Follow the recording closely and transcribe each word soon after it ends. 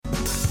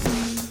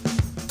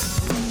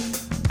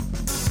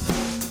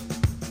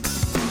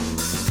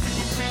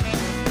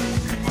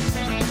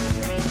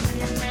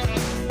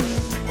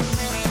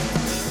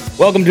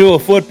Welcome to a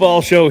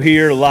football show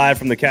here, live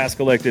from the Cast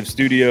Collective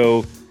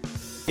studio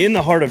in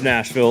the heart of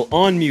Nashville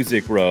on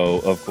Music Row.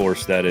 Of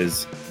course, that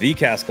is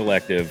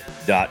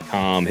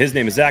thecastcollective.com. His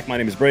name is Zach. My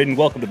name is Braden.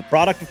 Welcome to the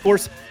product. Of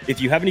course, if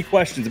you have any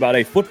questions about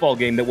a football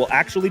game that will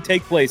actually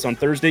take place on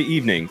Thursday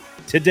evening,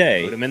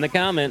 today, put them in the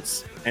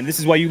comments. And this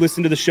is why you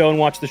listen to the show and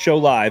watch the show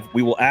live.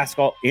 We will ask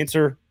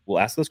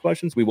those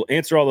questions. We will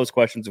answer all those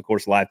questions, of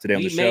course, live today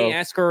on the show. We may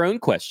ask our own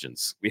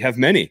questions. We have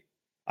many.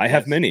 I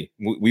have many.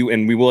 We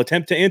will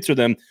attempt to answer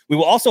them. We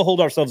will also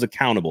hold ourselves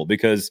accountable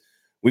because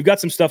we've got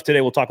some stuff today.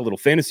 We'll talk a little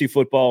fantasy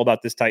football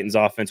about this Titans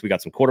offense. We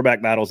got some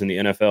quarterback battles in the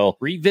NFL.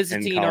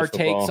 Revisiting our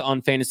takes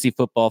on fantasy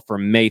football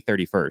from May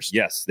 31st.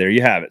 Yes, there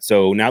you have it.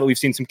 So now that we've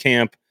seen some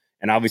camp,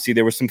 and obviously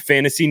there was some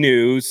fantasy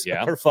news, a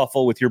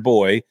kerfuffle with your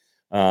boy,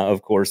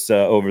 of course,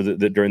 over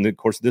during the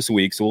course of this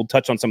week. So we'll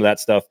touch on some of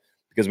that stuff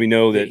because we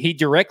know that he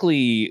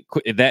directly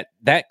that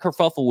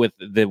kerfuffle with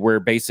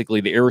where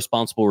basically the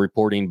irresponsible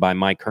reporting by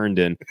Mike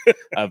Herndon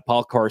of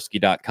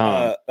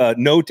paulkarski.com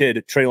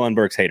noted Treylon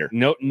Burks hater.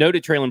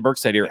 Noted Treylon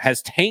Burks hater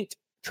has tanked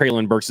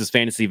Treylon Burks'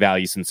 fantasy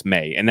value since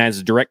May, and that has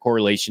a direct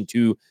correlation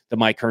to the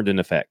Mike Herndon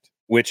effect.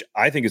 Which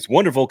I think is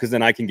wonderful because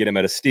then I can get him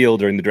at a steal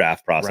during the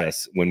draft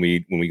process when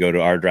we go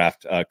to our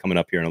draft coming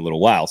up here in a little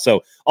while.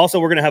 So also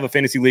we're going to have a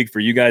fantasy league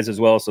for you guys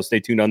as well. So stay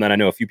tuned on that. I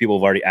know a few people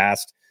have already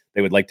asked they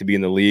would like to be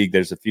in the league.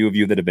 There's a few of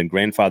you that have been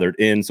grandfathered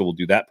in, so we'll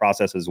do that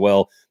process as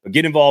well. But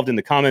get involved in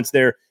the comments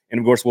there. And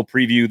of course, we'll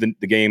preview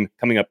the game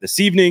coming up this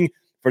evening.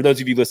 For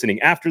those of you listening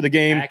after the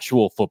game,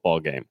 actual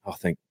football game. Oh,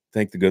 thank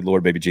the good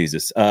Lord, baby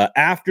Jesus.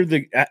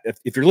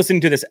 If you're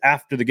listening to this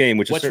after the game,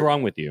 what's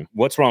wrong with you?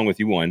 What's wrong with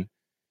you? One,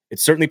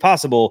 it's certainly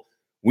possible.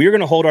 We are going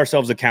to hold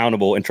ourselves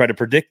accountable and try to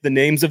predict the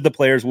names of the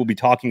players we'll be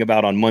talking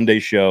about on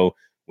Monday's show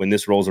when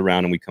this rolls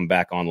around and we come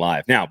back on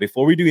live. Now,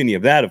 before we do any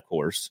of that, of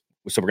course,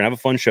 so we're going to have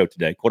a fun show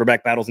today.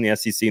 Quarterback battles in the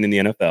SEC and in the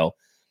NFL.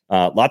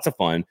 Lots of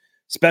fun.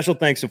 Special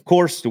thanks, of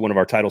course, to one of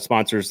our title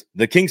sponsors,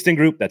 the Kingston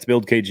Group. That's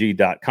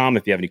buildkg.com.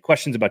 If you have any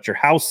questions about your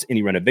house,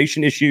 any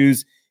renovation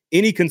issues,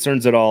 any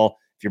concerns at all,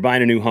 if you're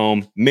buying a new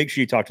home, make sure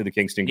you talk to the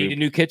Kingston Group. Need a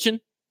new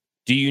kitchen?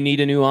 Do you need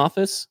a new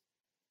office?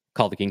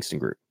 Call the Kingston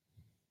Group.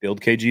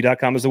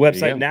 BuildKG.com is the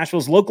website.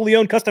 Nashville's locally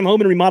owned custom home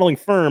and remodeling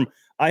firm.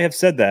 I have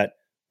said that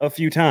a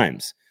few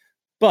times.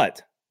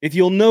 But if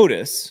you'll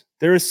notice,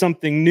 there is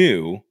something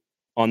new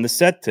on the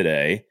set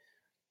today,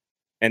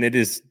 and it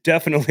is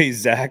definitely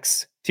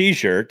Zach's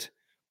t-shirt.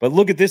 But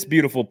look at this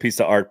beautiful piece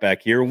of art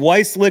back here.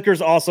 Weiss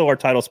Liquors, also our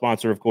title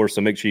sponsor, of course,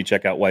 so make sure you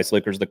check out Weiss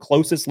Liquors, the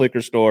closest liquor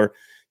store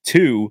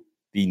to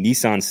the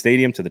Nissan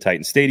Stadium, to the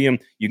Titan Stadium.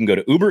 You can go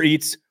to Uber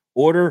Eats,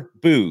 order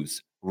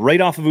booze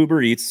right off of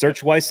Uber Eats,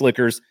 search Weiss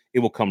Liquors. It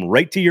will come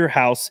right to your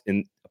house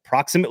in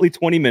approximately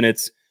 20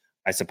 minutes.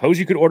 I suppose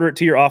you could order it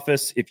to your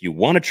office. If you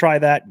want to try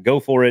that, go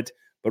for it,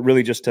 but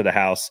really just to the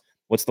house.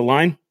 What's the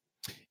line?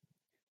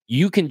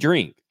 You can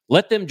drink.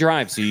 Let them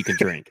drive so you can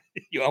drink.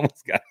 You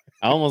almost got it.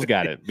 I almost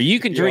got it. But you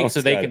can drink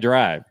so they can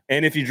drive.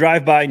 And if you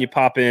drive by and you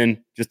pop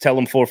in, just tell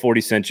them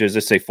 440 sent you.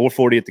 Just say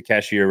 440 at the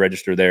cashier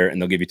register there,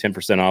 and they'll give you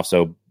 10% off.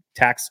 So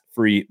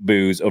tax-free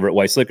booze over at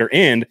Weiss Liquor.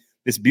 And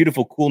this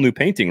beautiful, cool new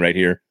painting right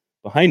here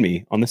behind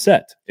me on the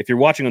set. If you're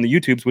watching on the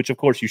YouTubes, which of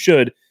course you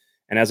should,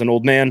 and as an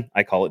old man,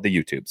 I call it the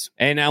YouTubes.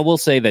 And I will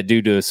say that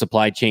due to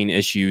supply chain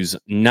issues,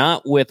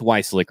 not with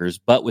Weiss Liquors,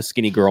 but with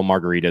Skinny Girl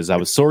Margaritas, I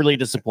was sorely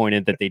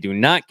disappointed that they do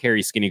not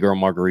carry Skinny Girl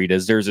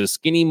Margaritas. There's a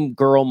Skinny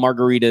Girl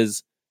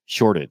Margaritas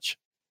shortage.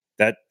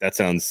 That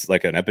sounds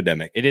like an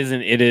epidemic. It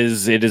isn't. It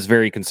is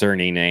very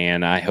concerning,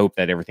 and I hope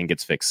that everything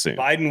gets fixed soon.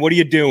 Biden, what are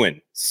you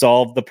doing?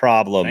 Solve the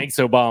problem. Thanks,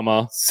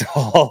 Obama.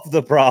 Solve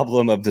the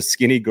problem of the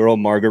Skinny Girl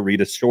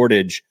Margarita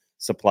shortage.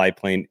 Supply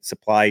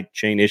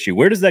chain issue.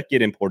 Where does that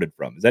get imported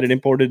from? Is that an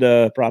imported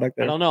product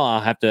there? I don't know. I'll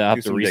have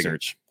to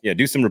research. Yeah,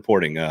 do some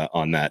reporting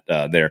on that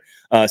there.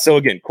 So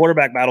again,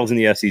 quarterback battles in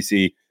the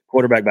SEC,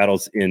 quarterback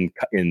battles in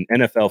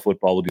NFL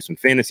football. We'll do some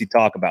fantasy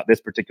talk about this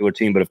particular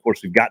team, but of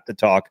course we've got to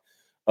talk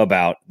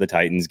about the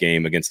Titans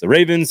game against the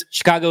Ravens,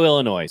 Chicago,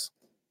 Illinois.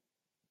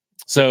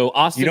 So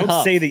Austin, you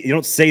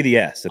don't say the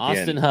S. At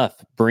Austin the end.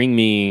 Huff, bring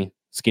me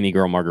Skinny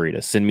Girl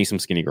Margarita. Send me some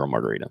Skinny Girl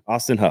Margarita.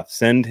 Austin Huff,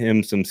 send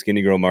him some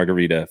Skinny Girl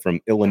Margarita from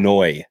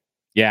Illinois.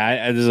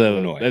 Yeah,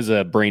 there's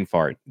a brain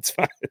fart. It's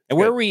fine. And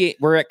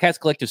we're at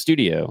Cast Collective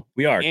Studio.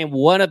 We are. And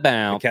what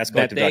about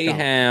that they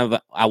have?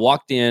 I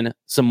walked in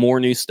some more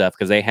new stuff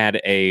because they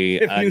had a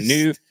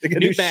new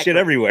shit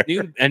everywhere.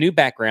 A new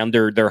background.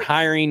 They're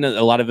hiring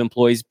a lot of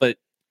employees, but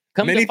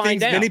to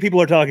find out, many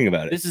people are talking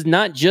about it. This is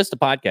not just a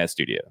podcast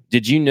studio.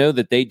 Did you know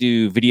that they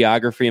do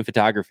videography and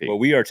photography? Well,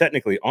 we are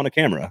technically on a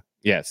camera.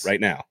 Yes, right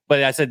now.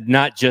 But I said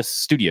not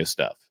just studio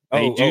stuff.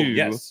 They do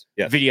yes.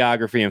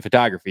 videography and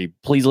photography.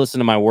 Please listen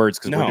to my words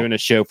because we're doing a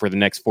show for the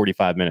next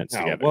 45 minutes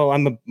together. Well,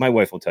 my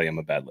wife will tell you I'm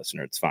a bad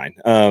listener. It's fine.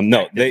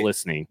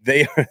 Listening.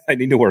 I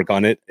need to work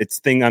on it. It's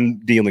a thing I'm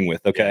dealing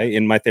with. Okay,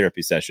 in my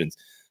therapy sessions.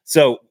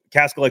 So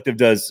Cast Collective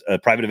does a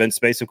private event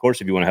space, of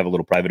course, if you want to have a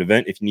little private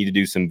event. If you need to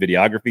do some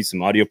videography,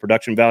 some audio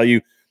production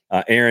value,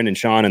 Aaron and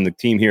Sean and the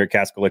team here at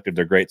Cast Collective,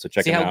 they're great. So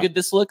check them out. See how good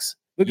this looks?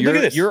 Look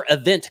at this. Your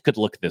event could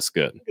look this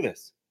good. Look at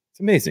this.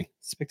 amazing.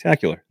 It's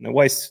spectacular. And the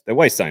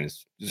Weiss sign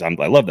is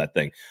I love that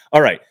thing.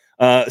 All right.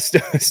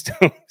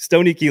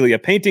 Stoney Keeley, a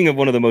painting of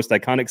one of the most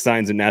iconic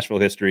signs in Nashville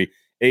history,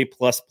 A++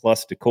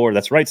 decor.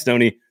 That's right,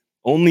 Stoney.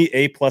 Only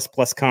A++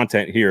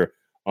 content here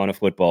on a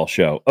football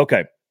show.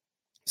 Okay.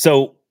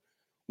 So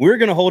we're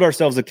going to hold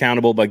ourselves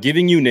accountable by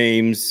giving you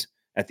names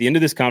at the end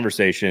of this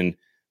conversation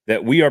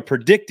that we are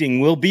predicting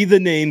will be the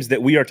names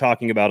that we are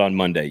talking about on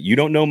Monday. You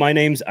don't know my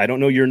names. I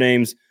don't know your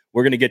names.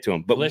 We're going to get to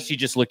them. But unless you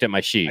just looked at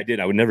my sheet. I did.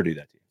 I would never do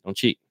that to you. Don't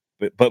cheat.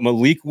 But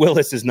Malik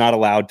Willis is not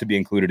allowed to be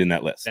included in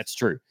that list. That's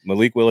true.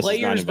 Malik Willis is not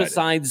Players invited.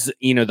 besides,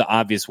 the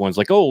obvious ones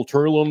like,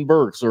 Traylon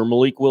Burks or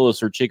Malik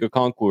Willis or Chico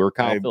Conquo or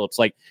Kyle Phillips.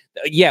 Like,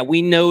 yeah,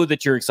 we know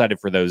that you're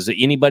excited for those.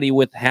 Anybody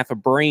with half a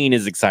brain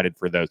is excited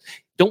for those.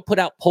 Don't put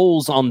out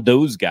polls on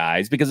those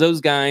guys because those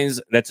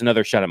guys, that's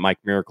another shot at Mike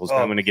Miracles.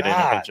 I'm going to get in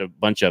a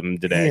bunch of them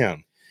today.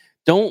 Damn.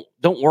 Don't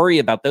worry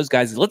about those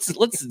guys.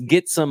 Let's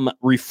get some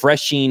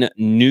refreshing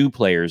new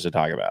players to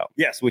talk about.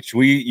 Yes, which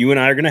you and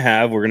I are going to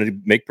have. We're going to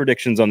make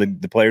predictions on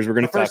the players we're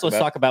going to talk about. First, let's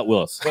talk about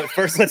Willis. But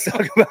first, let's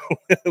talk about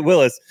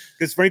Willis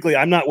because, frankly,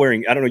 I'm not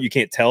wearing. I don't know. You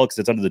can't tell because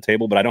it's under the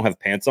table, but I don't have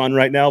pants on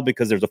right now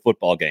because there's a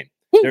football game.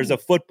 Woo! There's a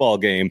football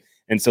game,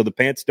 and so the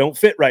pants don't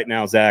fit right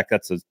now. Zach,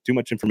 that's too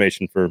much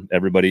information for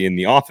everybody in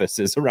the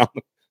offices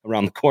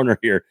around the corner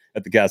here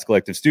at the Gas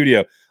Collective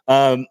studio.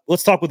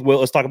 Let's talk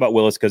about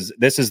Willis because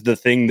this is the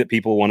thing that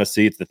people want to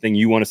see. It's the thing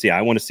you want to see.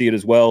 I want to see it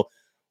as well.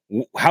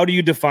 How do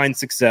you define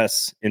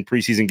success in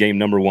preseason game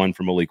number 1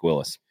 for Malik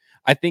Willis?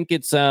 I think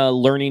it's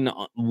learning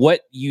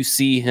what you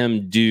see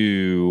him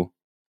do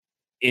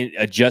in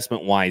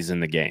adjustment wise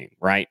in the game,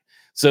 right?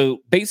 So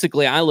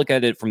basically, I look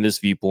at it from this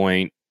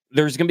viewpoint.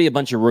 There's going to be a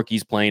bunch of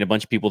rookies playing, a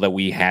bunch of people that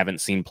we haven't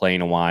seen play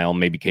in a while.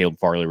 Maybe Caleb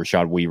Farley,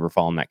 Rashad Weaver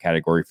fall in that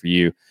category for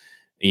you.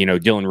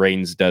 Dylan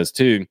Radins does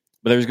too.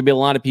 But there's going to be a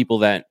lot of people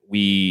that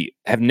we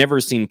have never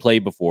seen play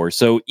before.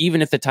 So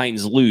even if the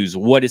Titans lose,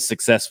 what is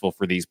successful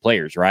for these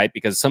players, right?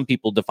 Because some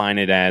people define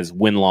it as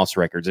win-loss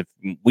records. If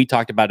we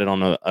talked about it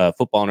on a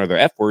Football and Other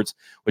F Words,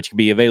 which can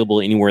be available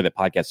anywhere that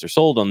podcasts are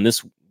sold on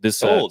this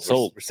sold.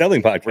 We're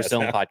selling podcasts. We're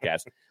selling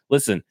podcasts.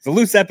 Listen, it's a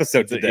loose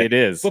episode today. It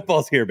is.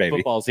 Football's here, baby.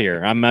 Football's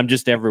here. I'm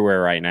just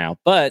everywhere right now.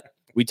 But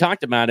we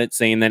talked about it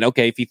saying that,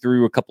 okay, if he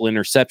threw a couple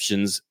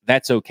interceptions,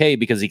 that's okay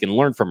because he can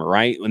learn from it,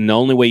 right? And the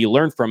only way you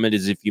learn from it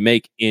is if you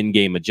make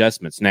in-game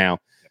adjustments. Now,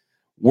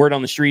 word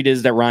on the street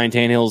is that Ryan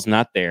Tannehill's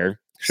not there.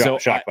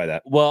 Shocked by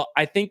that. Well,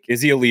 I think...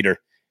 Is he a leader?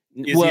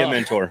 Is he a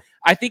mentor?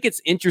 I think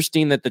it's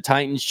interesting that the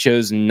Titans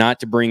chose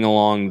not to bring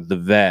along the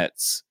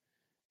vets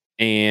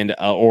and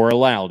or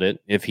allowed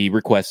it if he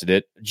requested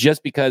it,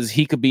 just because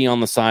he could be on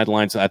the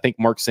sidelines. I think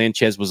Mark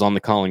Sanchez was on the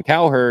Colin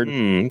Cowherd.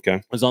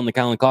 Was on the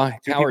Colin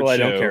Cowherd show. I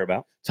don't care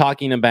about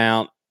talking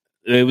about.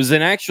 It was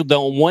an actual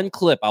the one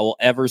clip I will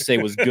ever say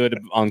was good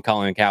on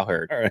Colin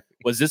Cowherd. All right.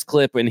 Was this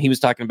clip, and he was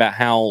talking about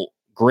how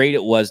great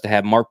it was to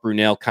have Mark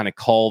Brunell kind of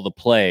call the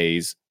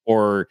plays,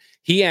 or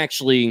he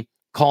actually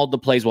called the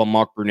plays while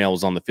Mark Brunell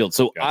was on the field.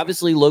 So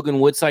obviously Logan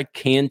Woodside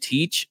can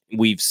teach.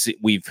 We've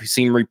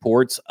seen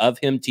reports of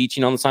him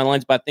teaching on the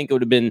sidelines, but I think it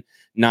would have been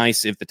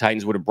nice if the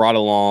Titans would have brought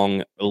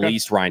along at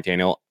least Ryan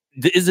Tannehill.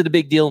 Is it a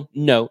big deal?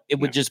 No, it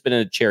would just been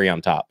a cherry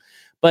on top.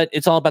 But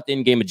it's all about the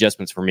in-game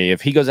adjustments for me. If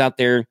he goes out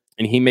there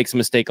and he makes a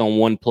mistake on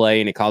one play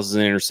and it causes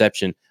an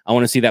interception, I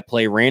want to see that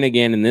play ran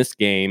again in this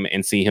game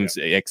and see him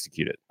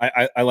execute it.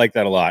 I like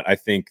that a lot. I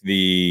think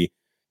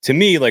to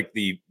me, like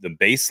the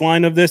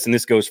baseline of this, and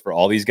this goes for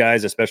all these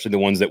guys, especially the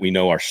ones that we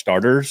know are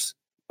starters,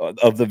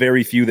 of the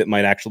very few that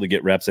might actually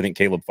get reps. I think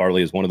Caleb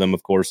Farley is one of them,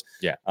 of course.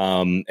 Yeah.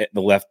 At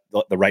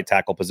the right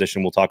tackle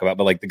position we'll talk about,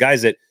 but like the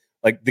guys that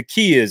like the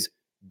key is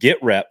get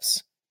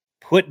reps,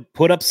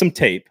 put up some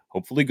tape,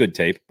 hopefully good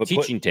tape, but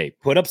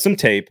put up some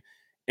tape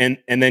and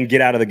then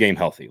get out of the game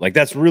healthy. Like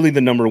that's really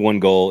the number one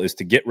goal is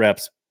to get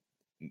reps,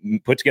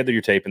 put together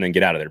your tape and then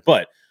get out of there.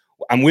 But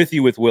I'm with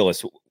you with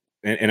Willis.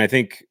 And I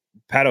think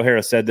Pat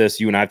O'Hara said this,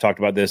 you and I've talked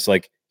about this,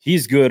 like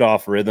he's good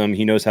off rhythm.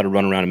 He knows how to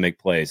run around and make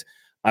plays.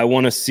 I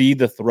want to see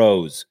the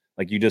throws.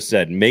 Like you just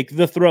said, make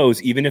the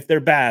throws, even if they're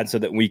bad, so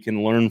that we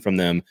can learn from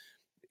them.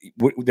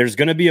 There's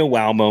going to be a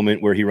wow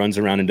moment where he runs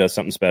around and does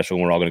something special.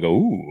 And we're all going to go,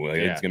 ooh,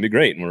 it's going to be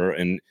great.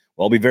 And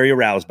we'll all be very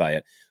aroused by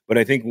it. But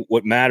I think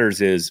what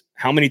matters is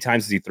how many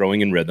times is he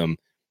throwing in rhythm?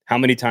 How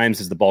many times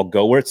does the ball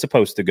go where it's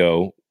supposed to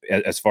go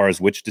as far as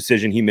which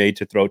decision he made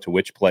to throw to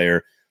which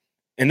player?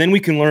 And then we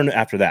can learn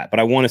after that. But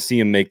I want to see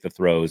him make the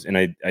throws. And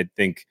I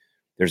think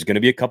there's going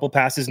to be a couple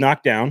passes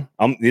knocked down.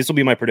 This will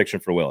be my prediction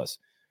for Willis.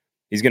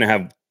 He's going to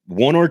have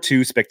one or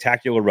two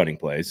spectacular running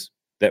plays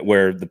that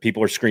where the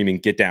people are screaming,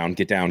 get down,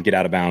 get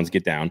out of bounds,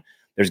 get down.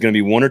 There's going to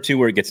be one or two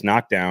where it gets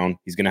knocked down.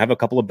 He's going to have a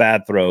couple of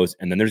bad throws.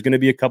 And then there's going to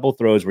be a couple of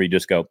throws where you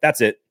just go,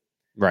 that's it.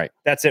 Right.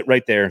 That's it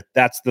right there.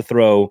 That's the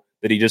throw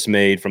that he just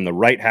made from the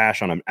right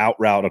hash on an out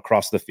route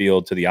across the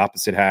field to the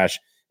opposite hash.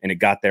 And it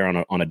got there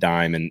on a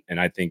dime. And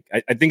I think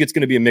it's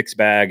going to be a mixed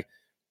bag.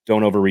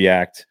 Don't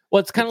overreact. Well,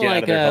 it's kind of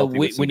like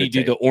when you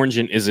do the orange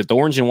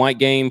and white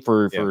game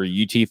for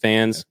UT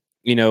fans. Yeah.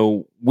 You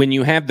know, when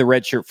you have the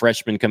redshirt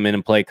freshman come in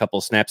and play a couple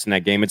of snaps in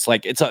that game, it's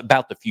like it's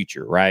about the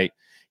future, right?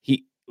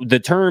 the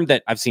term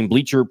that I've seen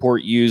Bleacher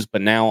Report use,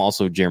 but now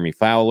also Jeremy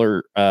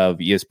Fowler of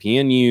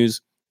ESPN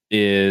use,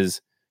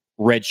 is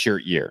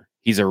redshirt year.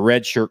 He's a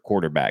redshirt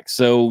quarterback.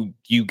 So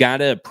you got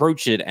to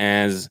approach it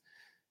as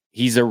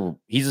he's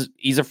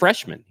a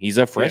freshman. He's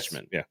a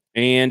freshman. Yes,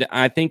 yeah. And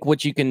I think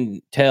what you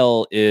can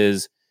tell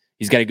is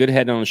he's got a good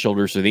head on his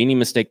shoulders. So any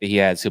mistake that he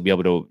has, he'll be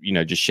able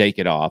to, just shake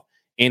it off.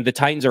 And the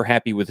Titans are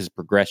happy with his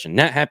progression.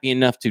 Not happy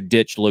enough to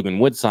ditch Logan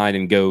Woodside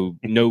and go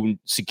no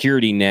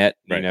security net,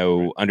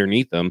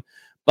 underneath them.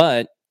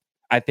 But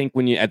I think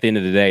when you, at the end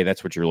of the day,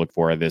 that's what you're looking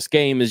for at this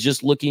game, is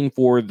just looking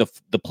for the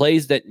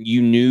plays that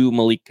you knew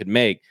Malik could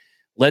make.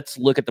 Let's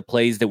look at the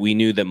plays that we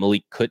knew that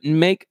Malik couldn't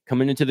make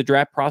coming into the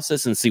draft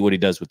process and see what he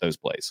does with those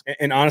plays.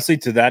 And honestly,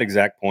 to that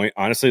exact point,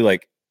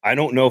 like, I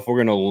don't know if we're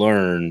going to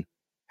learn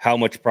how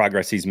much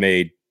progress he's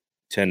made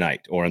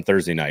tonight or on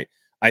Thursday night.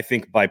 I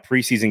think by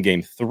preseason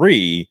game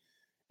 3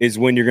 is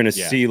when you're going to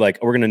see, like,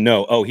 we're going to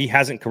know, oh, he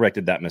hasn't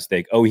corrected that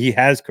mistake. Oh, he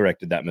has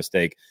corrected that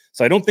mistake.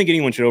 So I don't think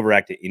anyone should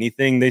overact to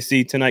anything they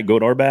see tonight,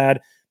 good or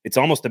bad. It's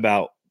almost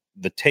about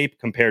the tape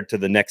compared to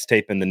the next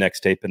tape and the next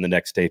tape and the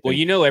next tape. Well,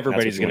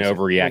 everybody's going to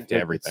overreact to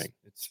everything.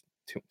 It's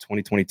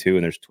 2022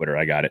 and there's Twitter.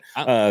 I got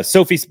it.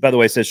 Sophie, by the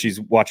way, says she's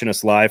watching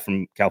us live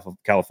from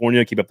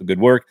California. Keep up the good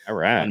work. All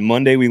right. On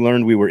Monday, we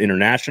learned we were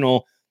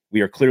international. We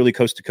are clearly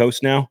coast to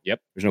coast now.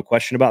 Yep. There's no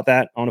question about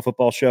that on a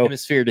football show.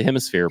 Hemisphere to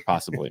hemisphere,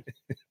 possibly.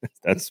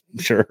 That's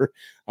sure.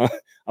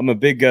 I'm a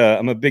big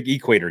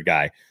equator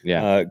guy.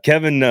 Yeah.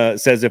 Kevin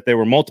says if there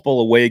were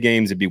multiple away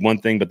games, it'd be one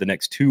thing, but the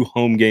next two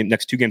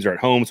games are at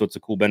home, so it's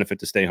a cool benefit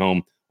to stay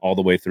home all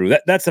the way through.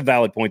 That's a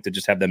valid point, to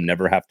just have them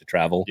never have to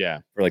travel. Yeah.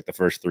 For like the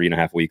first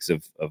 3.5 weeks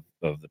of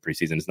the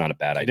preseason. It's not a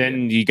bad idea.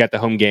 Then you got the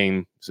home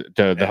game,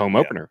 the home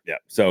opener. Yeah.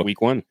 So week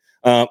 1.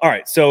 All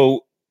right.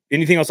 So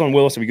anything else on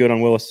Willis? Are we good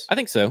on Willis? I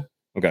think so.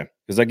 Okay.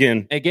 Because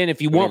again,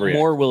 if you want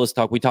more Willis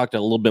talk, we talked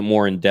a little bit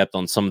more in depth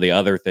on some of the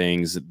other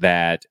things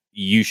that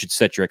you should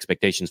set your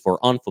expectations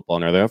for on Football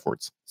and Other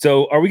Efforts.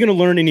 So are we going to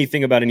learn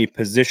anything about any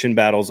position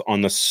battles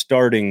on the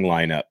starting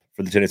lineup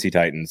for the Tennessee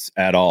Titans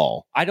at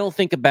all? I don't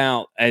think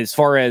about, as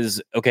far as,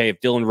 okay,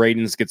 if Dylan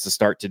Radins gets to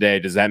start today,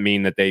 does that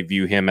mean that they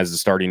view him as the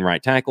starting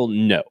right tackle?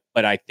 No.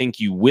 But I think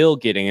you will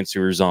get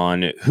answers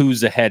on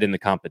who's ahead in the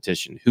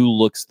competition, who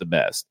looks the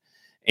best.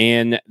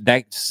 And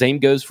that same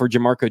goes for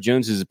Jamarco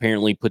Jones, who's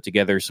apparently put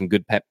together some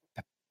good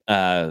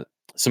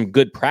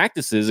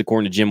practices,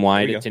 according to Jim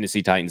White at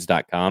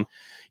TennesseeTitans.com.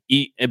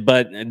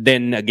 But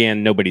then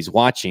again, nobody's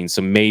watching.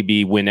 So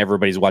maybe when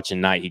everybody's watching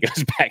night, he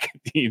goes back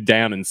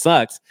down and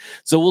sucks.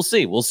 So we'll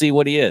see. We'll see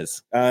what he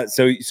is.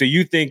 So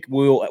you think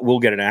we'll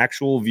get an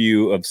actual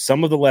view of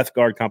some of the left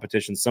guard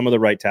competition, some of the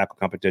right tackle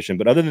competition.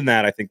 But other than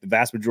that, I think the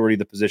vast majority of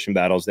the position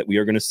battles that we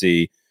are going to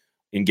see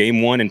in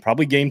game 1 and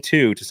probably game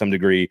 2 to some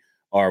degree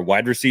are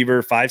wide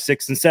receiver 5,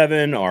 6, and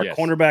 7, our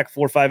cornerback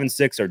 4, 5, and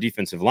 6, our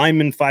defensive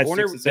lineman 5,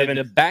 6, and 7.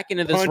 The back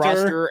end of this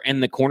roster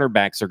and the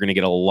cornerbacks are going to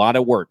get a lot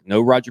of work. No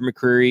Roger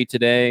McCreary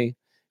today.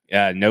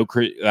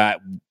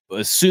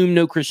 Assume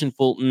no Christian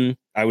Fulton.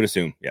 I would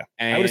assume, yeah.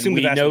 And I would assume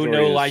we know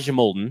no Elijah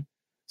Molden.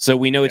 So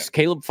we know it's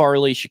Caleb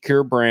Farley,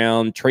 Shakir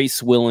Brown,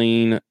 Trace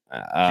Willing. Do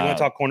you want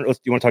to talk corner? Do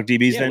you want to talk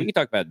DBs then? We can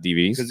talk about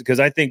DBs.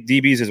 Because I think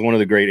DBs is one of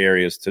the great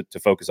areas to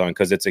focus on,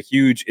 because it's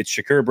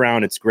Shakir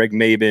Brown, it's Greg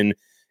Mabin.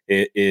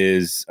 It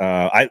is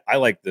I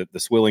like the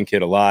Swilling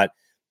kid a lot.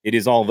 It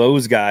is all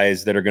those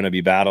guys that are going to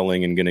be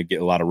battling and going to get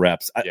a lot of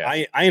reps.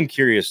 I am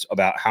curious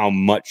about how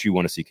much you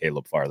want to see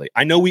Caleb Farley.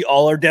 I know we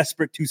all are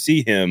desperate to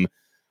see him.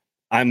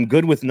 I'm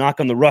good with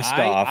knocking the rust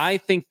off. I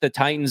think the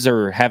Titans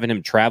are having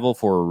him travel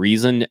for a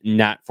reason,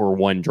 not for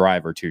one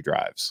drive or 2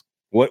 drives.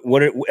 At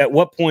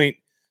what point?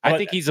 I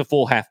think he's a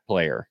full half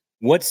player.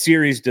 What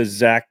series does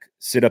Zach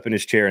sit up in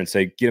his chair and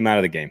say, get him out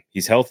of the game?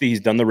 He's healthy.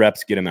 He's done the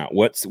reps. Get him out.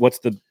 What's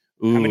the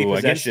how many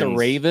possessions? Against the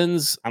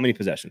Ravens? How many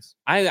possessions?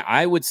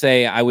 I would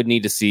say I would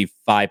need to see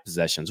 5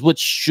 possessions, which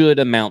should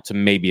amount to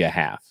maybe a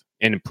half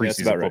in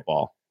preseason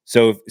football.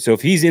 So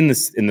if he's in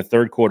the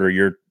third quarter,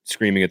 you're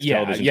screaming at the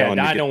television. Yeah,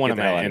 I don't want him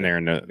in there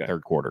in the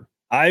third quarter.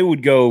 I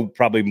would go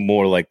probably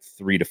more like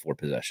 3 to 4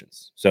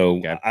 possessions. So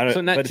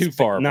not too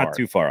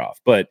far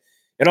off. But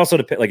it also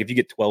depends. Like if you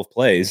get 12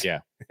 plays,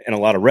 and a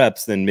lot of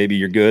reps, then maybe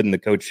you're good. And the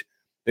coach,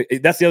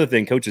 that's the other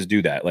thing. Coaches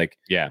do that. Like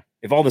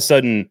if all of a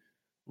sudden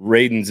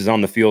Radins is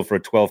on the field for a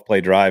 12-play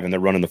drive and they're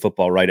running the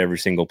football right every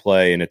single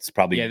play, and it's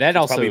probably that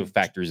also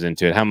factors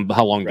into it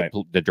how long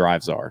the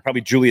drives are.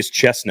 Probably Julius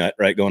Chestnut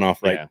going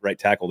off right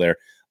tackle there.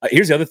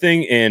 Here's the other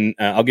thing, and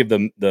I'll give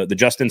them the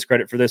Justins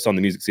credit for this on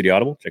the Music City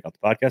Audible. Check out the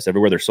podcast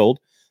everywhere they're sold,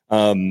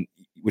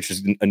 which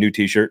is a new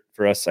T-shirt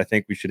for us. I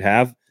think we should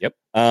have. Yep.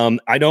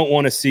 I don't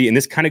want to see, and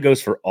this kind of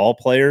goes for all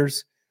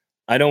players.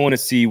 I don't want to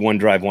see one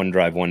drive on, one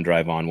drive off, one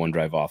drive on,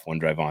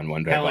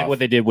 one drive off. Like what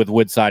they did with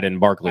Woodside and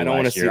Barkley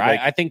last year.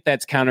 I think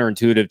that's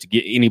counterintuitive to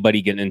get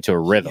anybody getting into a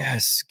rhythm.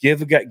 Yes,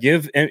 give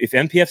if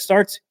MPF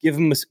starts, give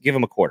him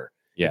a quarter.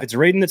 Yeah. If it's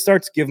Radin that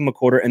starts, give him a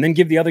quarter, and then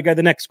give the other guy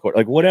the next quarter.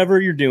 Like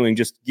whatever you're doing,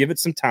 just give it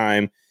some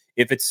time.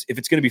 If it's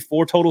going to be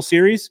 4 total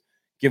series,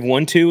 Give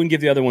one 2 and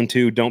give the other one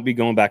 2. Don't be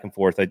going back and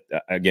forth.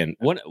 Again,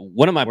 one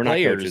of my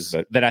players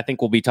that I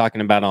think we'll be talking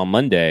about on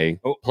Monday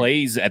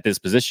plays at this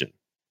position.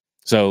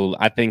 So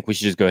I think we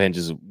should just go ahead and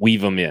just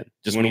weave them in.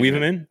 Just want to weave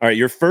them in? All right,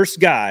 your first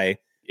guy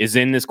is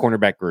in this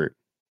cornerback group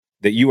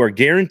that you are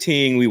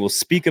guaranteeing we will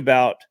speak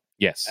about.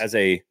 Yes, as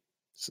a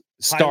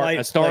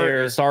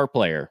star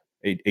player,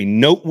 a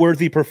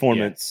noteworthy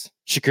performance.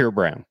 Yeah. Shakur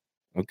Brown.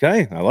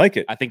 Okay, I like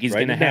it. I think he's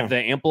going to have the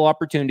ample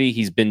opportunity.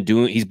 He's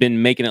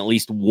been making at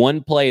least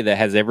one play that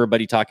has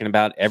everybody talking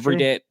about every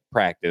day at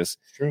practice.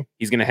 It's true.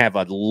 He's going to have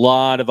a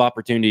lot of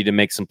opportunity to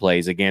make some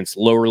plays against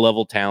lower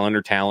level talent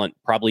or talent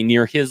probably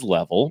near his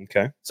level.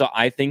 Okay. So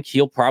I think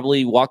he'll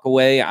probably walk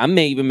away. I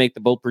may even make the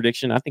bold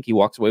prediction. I think he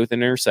walks away with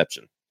an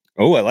interception.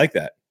 Oh, I like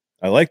that.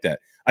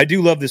 I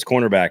do love this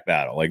cornerback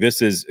battle. Like this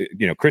is,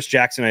 Chris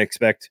Jackson, I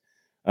expect.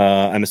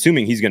 I'm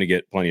assuming he's going to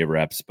get plenty of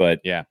reps,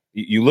 but yeah,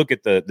 you look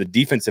at the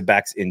defensive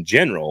backs in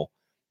general,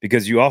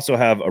 because you also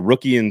have a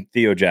rookie in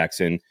Theo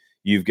Jackson.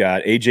 You've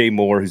got AJ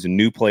Moore, who's a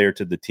new player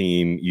to the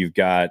team. You've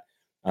got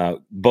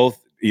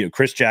both,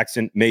 Chris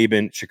Jackson,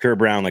 Maben, Shakur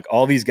Brown, like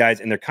all these guys,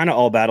 and they're kind of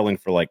all battling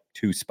for like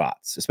 2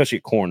 spots, especially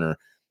at corner,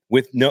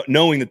 with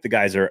knowing that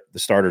the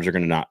starters are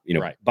going to not,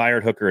 right.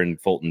 Byard, Hooker,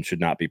 and Fulton should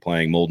not be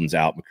playing. Molden's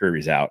out,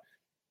 McCreary's out.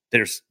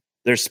 There's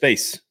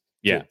space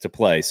to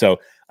play. So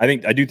I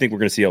do think we're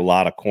going to see a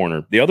lot of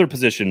corner. The other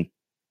position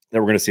that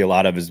we're going to see a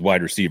lot of is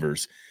wide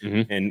receivers.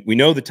 Mm-hmm. And we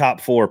know the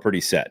top 4 are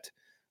pretty set.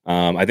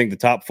 I think the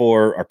top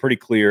 4 are pretty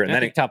clear. And I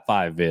think top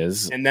 5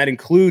 is. And that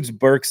includes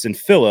Burks and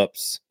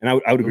Phillips. And I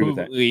would agree with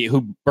that.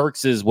 Who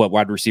Burks is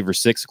wide receiver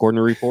 6 according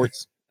to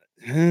reports?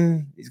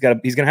 He's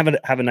going to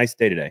have a nice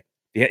day today.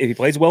 If he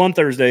plays well on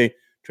Thursday,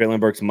 Treylon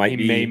Burks might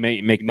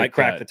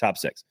crack the top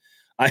 6.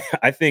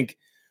 I think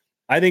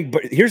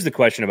here's the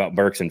question about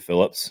Burks and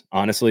Phillips.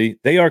 Honestly,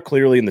 they are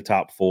clearly in the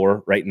top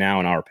 4 right now,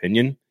 in our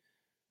opinion.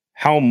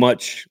 How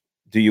much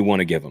do you want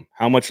to give them?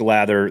 How much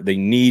lather they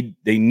need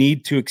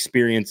to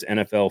experience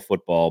NFL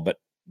football, but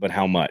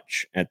how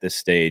much at this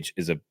stage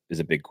is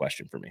a big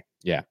question for me.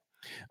 Yeah.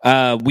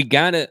 We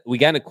got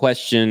a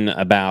question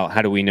about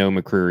how do we know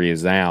McCreary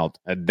is out?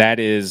 That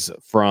is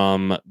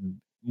from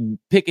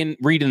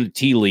reading the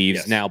tea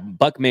leaves. Yes. Now,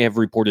 Buck may have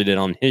reported it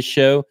on his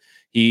show.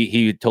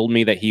 He told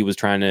me that he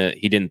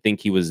didn't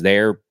think he was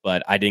there,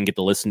 but I didn't get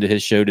to listen to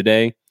his show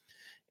today.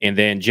 And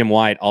then Jim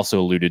White also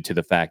alluded to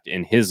the fact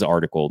in his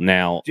article.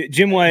 Now,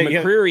 Jim White,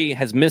 McCreary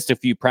has missed a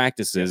few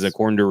practices,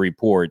 according to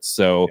reports.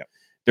 So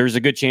there's a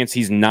good chance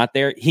he's not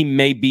there. He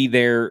may be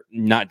there,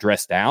 not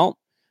dressed out,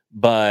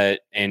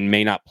 and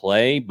may not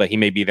play, but he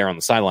may be there on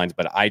the sidelines.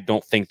 But I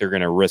don't think they're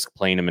going to risk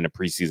playing him in a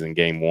preseason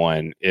game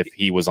 1 if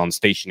he was on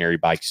stationary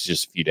bikes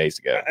just a few days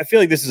ago. I feel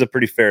like this is a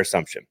pretty fair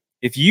assumption.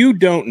 If you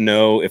don't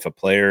know if a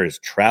player has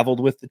traveled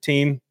with the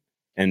team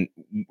and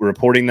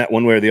reporting that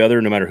one way or the other,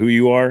 no matter who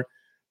you are,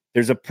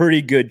 there's a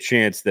pretty good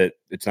chance that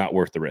it's not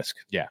worth the risk.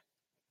 Yeah.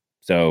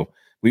 So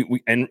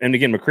and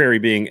again,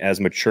 McCreary being as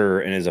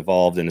mature and as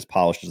evolved and as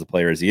polished as a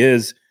player as he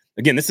is,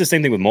 again, this is the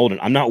same thing with Molden.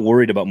 I'm not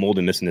worried about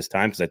Molden missing this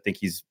time because I think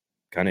he's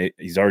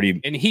already,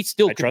 and he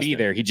still could be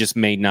there. He just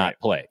may not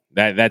play.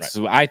 That's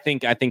right.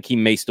 I think he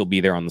may still be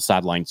there on the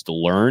sidelines to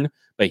learn,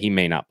 but he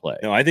may not play.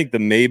 No, I think the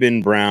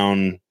Maben,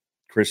 Brown,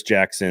 Chris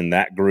Jackson,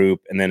 that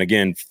group, and then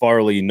again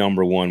Farley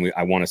number 1.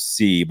 I want to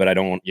see, but I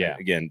don't. Yeah.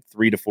 Again,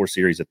 3 to 4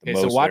 series at the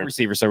most. So wide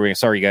receiver.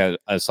 Sorry, you got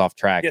us off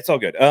track. Yeah, it's all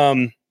good.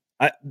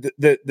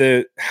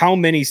 How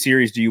many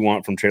series do you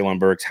want from Treylon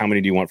Burks? How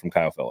many do you want from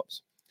Kyle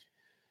Phillips?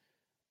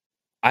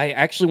 I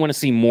actually want to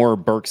see more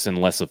Burks and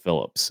less of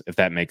Phillips, if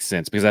that makes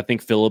sense, because I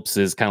think Phillips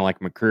is kind of like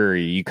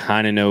McCreary. You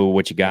kind of know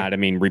what you got. I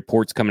mean,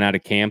 reports coming out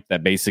of camp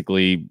that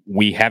basically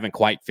we haven't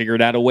quite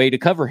figured out a way to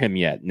cover him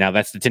yet. Now,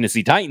 that's the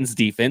Tennessee Titans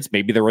defense.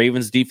 Maybe the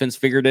Ravens defense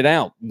figured it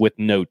out with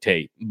no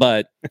tape.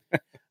 But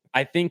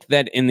I think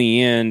that in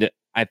the end,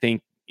 I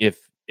think if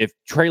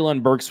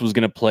Treylon Burks was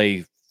going to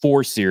play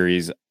 4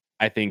 series,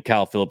 I think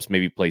Kyle Phillips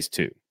maybe plays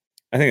 2.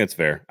 I think that's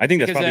fair. I think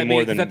that's probably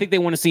more than. I think they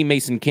want to see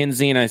Mason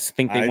Kinsey, and I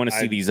think they want to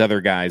see these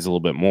other guys a little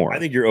bit more. I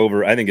think you're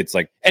over. I think it's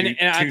like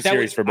two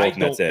series for both,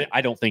 and that's it.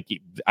 I don't think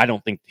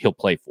he'll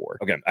play 4.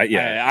 Okay,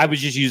 I was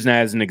just using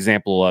that as an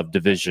example of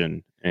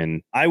division,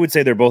 and I would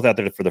say they're both out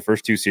there for the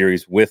first 2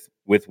 series with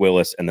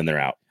Willis, and then they're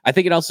out. I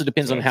think it also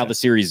depends on how the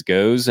series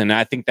goes, and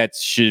I think that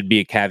should be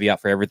a caveat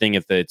for everything.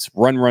 If it's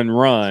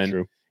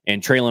run,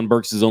 and Treylon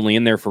Burks is only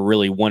in there for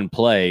really 1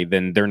 play,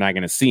 then they're not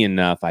going to see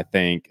enough. I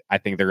think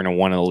they're going to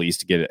want to at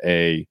least get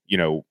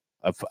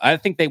I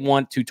think they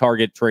want to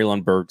target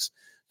Treylon Burks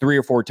 3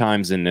 or 4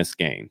 times in this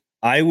game.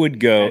 I would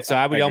go. So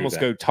I would almost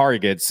go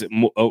targets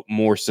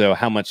more so.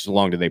 How much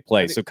long do they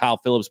play? So Kyle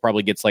Phillips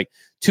probably gets like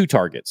 2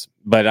 targets,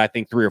 but I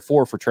think 3 or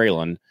 4 for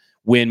Treylon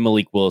when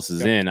Malik Willis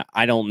is in.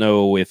 I don't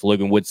know if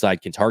Logan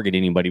Woodside can target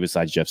anybody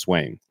besides Jeff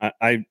Swain.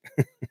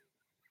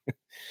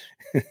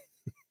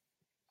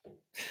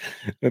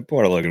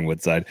 Poor Logan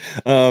Woodside.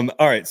 All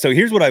right. So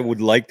here's what I would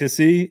like to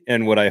see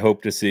and what I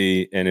hope to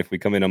see. And if we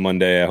come in on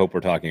Monday, I hope we're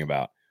talking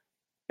about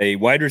a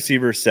wide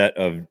receiver set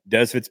of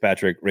Des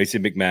Fitzpatrick, Racey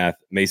McMath,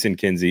 Mason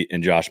Kinsey,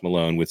 and Josh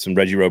Malone with some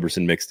Reggie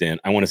Roberson mixed in.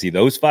 I want to see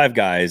those 5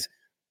 guys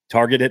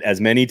targeted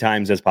as many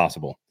times as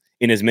possible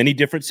in as many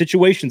different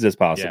situations as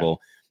possible,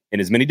 in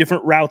as many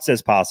different routes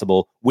as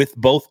possible with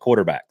both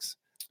quarterbacks.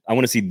 I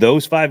want to see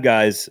those 5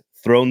 guys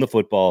throwing the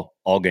football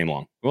all game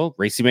long. Well,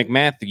 Racey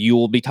McMath, you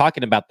will be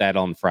talking about that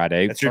on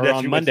Friday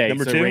on Monday.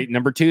 Number 2?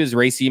 Number 2 is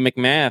Racey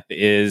McMath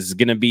is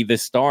going to be the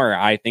star.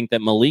 I think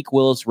that Malik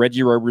Willis,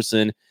 Reggie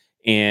Roberson,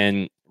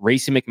 and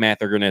Racey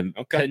McMath are going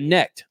to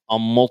connect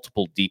on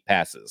multiple deep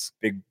passes.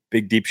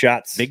 Big deep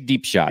shots. I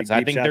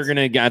think they're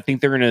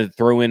going to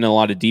throw in a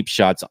lot of deep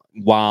shots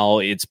while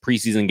it's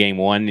preseason game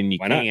 1,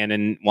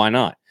 and why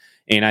not?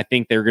 And I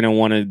think they're going to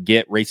want to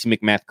get Racey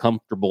McMath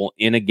comfortable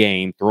in a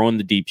game, throwing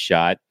the deep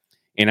shot.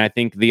 And I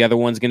think the other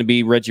one's going to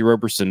be Reggie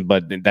Roberson,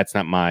 but that's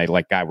not my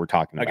guy we're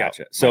talking about. I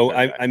gotcha. So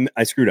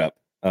I screwed up.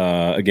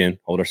 Again,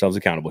 hold ourselves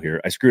accountable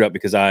here. I screwed up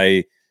because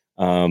I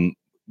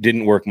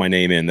didn't work my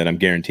name in that I'm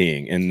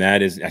guaranteeing. And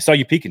that is, I saw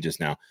you peeking just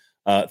now.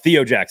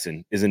 Theo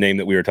Jackson is a name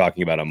that we were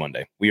talking about on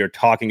Monday. We are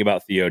talking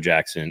about Theo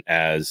Jackson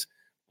as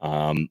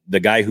the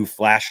guy who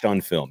flashed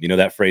on film. You know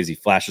that phrase, he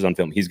flashes on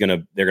film.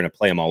 They're going to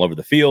play him all over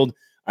the field.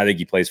 I think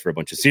he plays for a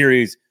bunch of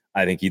series.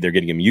 I think they're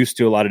getting him used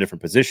to a lot of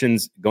different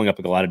positions, going up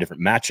with a lot of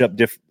different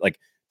matchup, like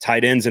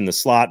tight ends in the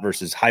slot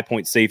versus high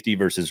point safety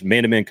versus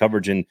man-to-man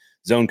coverage and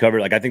zone cover.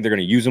 Like, I think they're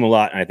going to use him a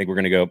lot. And I think we're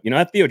going to go,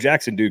 that Theo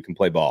Jackson dude can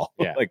play ball.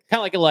 Yeah. Like kind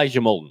of like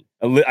Elijah Molden.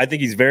 I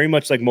think he's very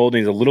much like Molden.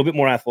 He's a little bit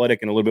more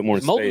athletic and a little bit more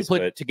in Molden space.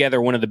 Put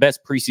together one of the best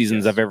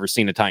preseasons I've ever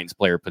seen a Titans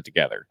player put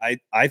together.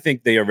 I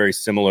think they are very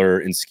similar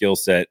in skill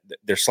set.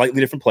 They're slightly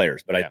different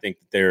players, but I think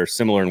they're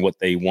similar in what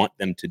they want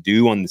them to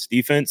do on this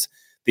defense.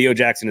 Theo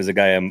Jackson is a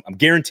guy I'm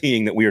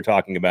guaranteeing that we are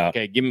talking about.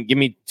 Okay, give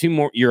me 2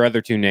 more. Your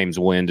other 2 names.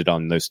 We'll end it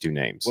on those 2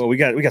 names. Well, we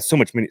got so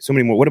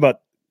many more. What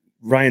about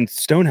Ryan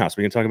Stonehouse? Are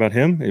we going to talk about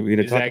him? Are we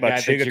going to talk about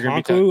Chig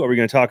Okonkwo? Are we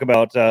going to talk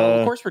about?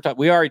 Of course,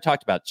 we already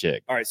talked about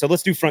Chig. All right, so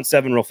let's do front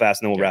 7 real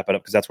fast, and then we'll wrap it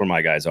up because that's where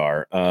my guys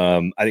are.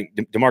 I think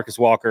DeMarcus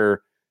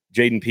Walker,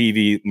 Jaden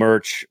Peavy,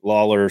 Murch,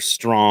 Lawler,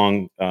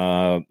 Strong,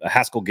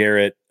 Haskell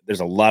Garrett.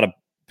 There's a lot of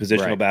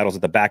positional battles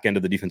at the back end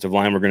of the defensive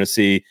line we're going to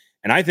see,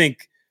 and I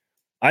think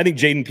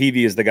Jaden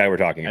Peavy is the guy we're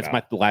talking about.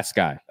 That's my last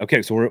guy.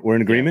 Okay, so we're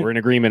in agreement? Yeah, we're in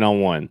agreement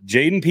on one.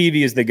 Jaden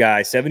Peavy is the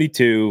guy,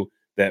 72,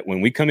 that when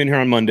we come in here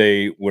on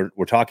Monday, we're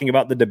talking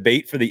about the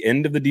debate for the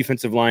end of the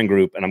defensive line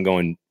group, and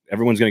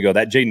everyone's going to go,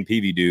 that Jaden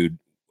Peavy dude,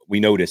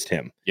 we noticed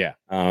him. Yeah.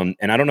 And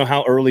I don't know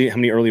how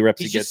many early reps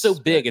he gets. He's just so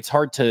big, it's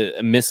hard to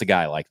miss a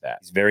guy like that.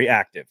 He's very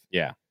active.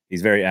 Yeah.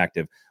 He's very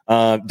active.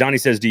 Donnie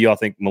says, do y'all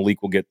think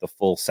Malik will get the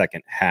full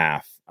second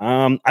half?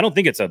 I don't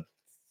think it's a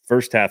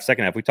first half,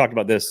 second half. We talked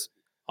about this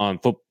on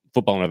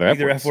Football and Other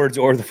Either F Words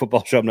or the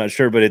Football Show. I'm not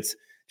sure, but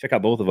check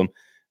out both of them.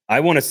 I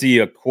want to see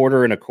a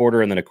quarter and a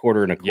quarter and then a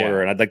quarter and a quarter,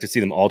 and I'd like to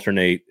see them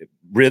alternate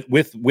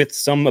with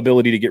some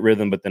ability to get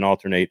rhythm, but then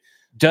alternate.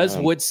 Does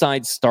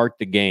Woodside start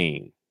the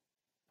game,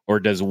 or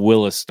does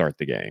Willis start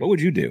the game? What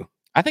would you do?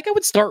 I think I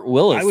would start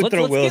Willis. I would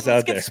throw Willis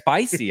out there. Let's get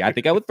spicy. I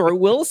think I would throw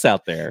Willis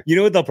out there. You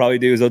know what they'll probably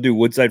do is they'll do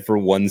Woodside for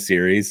one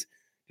series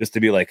just to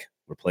be like,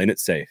 we're playing it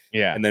safe.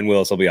 Yeah. And then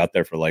Willis will be out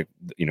there for 4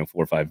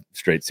 or 5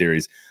 straight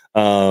series.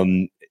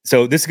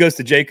 So this goes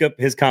to Jacob,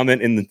 his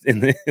comment in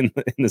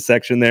the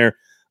section there.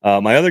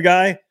 My other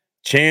guy,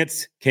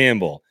 Chance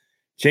Campbell.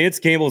 Chance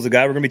Campbell is the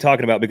guy we're going to be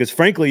talking about because,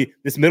 frankly,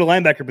 this middle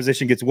linebacker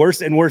position gets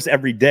worse and worse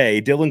every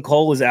day. Dylan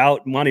Cole is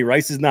out. Monty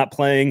Rice is not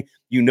playing.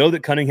 You know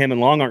that Cunningham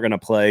and Long aren't going to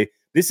play.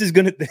 This is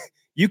going to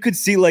 – you could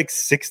see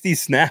 60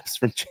 snaps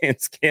from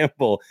Chance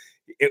Campbell.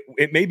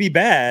 It may be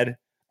bad,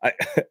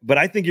 but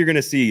I think you're going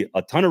to see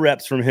a ton of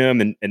reps from him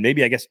and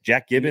maybe, I guess,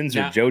 Jack Gibbons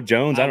or Joe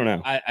Jones. I don't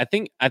know. I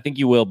think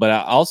you will, but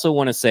I also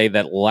want to say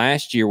that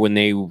last year when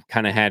they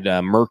kind of had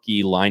a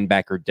murky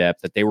linebacker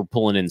depth, that they were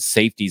pulling in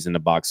safeties in the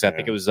box. So I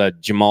think it was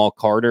Jamal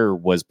Carter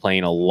was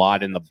playing a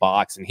lot in the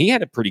box, and he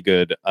had a pretty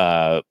good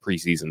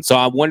preseason. So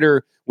I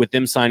wonder, with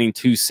them signing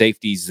 2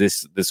 safeties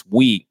this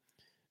week,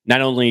 not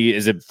only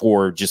is it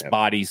for just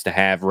bodies to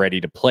have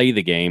ready to play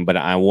the game, but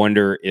I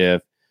wonder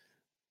if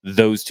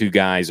those 2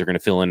 guys are going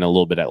to fill in a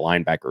little bit at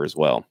linebacker as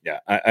well. Yeah,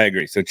 I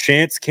agree. So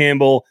Chance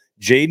Campbell,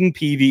 Jaden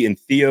Peavy, and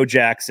Theo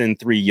Jackson,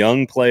 3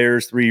 young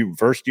players, 3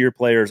 first-year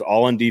players,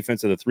 all on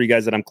defense are the 3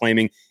 guys that I'm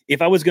claiming.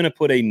 If I was going to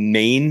put a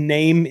main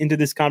name into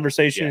this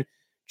conversation,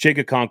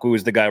 Chig Okonkwo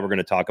is the guy we're going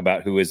to talk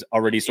about, who is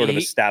already sort of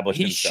established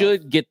himself.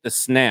 Should get the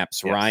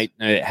snaps, right?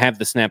 Have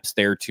the snaps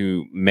there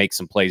to make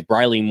some plays.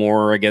 Briley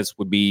Moore, I guess,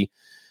 would be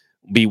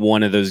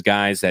one of those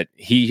guys that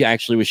he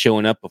actually was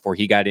showing up before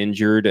he got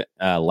injured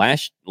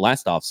last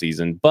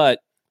offseason. But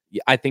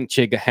I think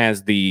Chig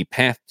has the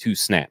path to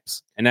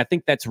snaps. And I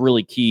think that's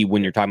really key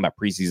when you're talking about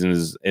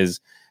preseason is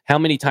how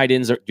many tight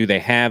ends do they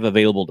have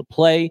available to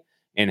play,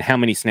 and how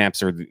many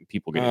snaps are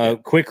people going to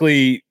get?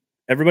 Quickly,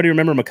 everybody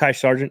remember Mekhi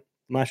Sargent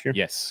from last year?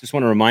 Yes. Just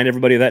want to remind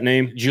everybody of that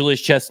name.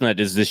 Julius Chestnut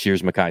is this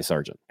year's Mekhi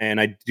Sargent.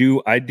 And I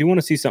do want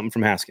to see something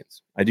from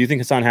Haskins. I do think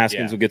Hassan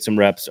Haskins will get some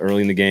reps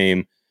early in the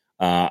game.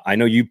 I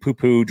know you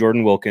poo-poo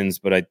Jordan Wilkins,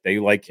 but they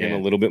like him a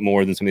little bit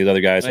more than some of these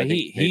other guys.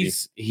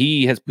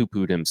 He has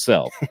poo-pooed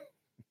himself,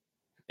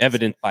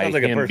 evident by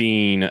him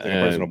being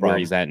where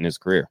he's at in his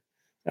career.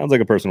 Sounds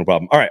like a personal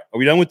problem. All right, are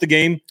we done with the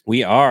game?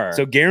 We are.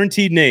 So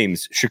guaranteed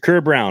names: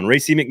 Shakur Brown,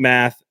 Racy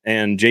McMath,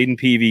 and Jaden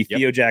Peavy,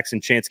 Theo Jackson,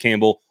 Chance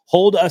Campbell.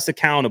 Hold us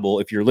accountable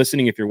if you're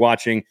listening, if you're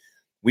watching.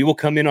 We will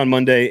come in on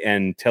Monday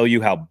and tell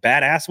you how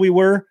badass we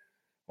were.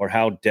 Or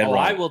how dead wrong.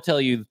 I will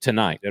tell you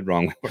tonight. Dead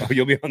wrong.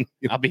 You'll be on.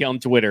 I'll be on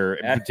Twitter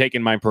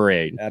taking my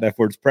parade. At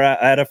F-Words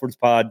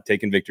Pod,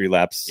 taking victory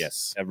laps.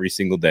 Yes, every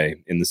single day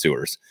in the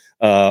sewers.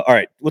 All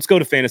right, let's go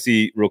to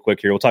fantasy real quick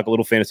here. We'll talk a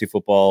little fantasy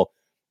football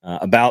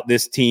about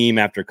this team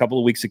after a couple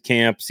of weeks of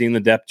camp, seeing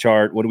the depth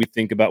chart. What do we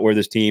think about where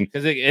this team?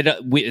 Because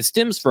it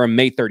stems from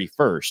May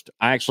 31st.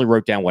 I actually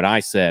wrote down what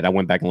I said. I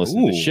went back and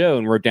listened to the show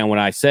and wrote down what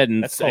I said,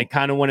 and I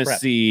kind of want to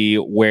see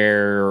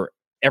where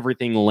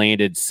everything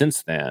landed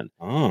since then.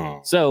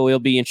 So it'll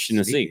be interesting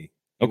to see.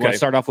 Okay, let's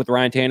start off with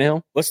Ryan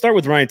Tannehill. Let's start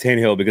with Ryan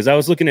Tannehill because I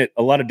was looking at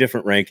a lot of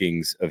different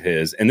rankings of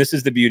his, and this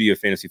is the beauty of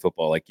fantasy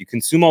football. Like, you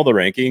consume all the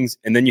rankings,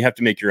 and then you have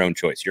to make your own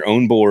choice. Your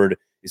own board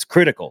is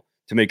critical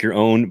to make your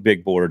own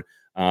big board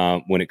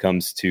when it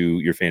comes to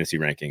your fantasy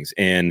rankings.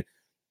 And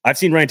I've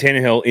seen Ryan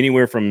Tannehill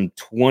anywhere from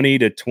 20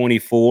 to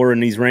 24 in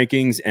these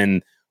rankings.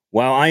 And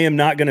while I am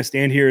not going to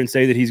stand here and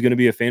say that he's going to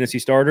be a fantasy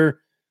starter,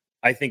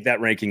 I think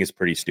that ranking is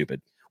pretty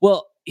stupid.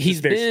 Well,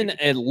 he's been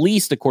at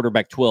least a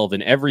quarterback 12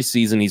 in every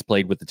season he's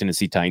played with the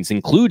Tennessee Titans,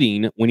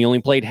 including when he only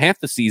played half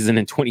the season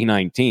in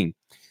 2019.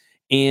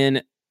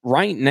 And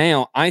right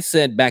now, I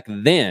said back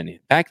then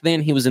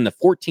he was in the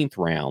 14th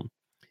round,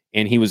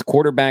 and he was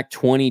quarterback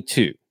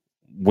 22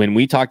 when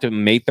we talked to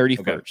him May 31st.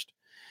 Okay.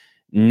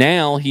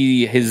 Now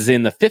he is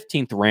in the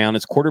 15th round.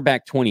 It's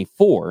quarterback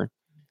 24.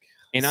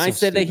 And I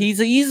said that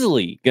he's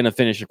easily going to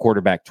finish a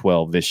quarterback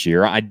 12 this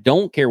year. I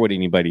don't care what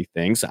anybody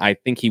thinks. I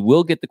think he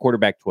will get the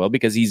quarterback 12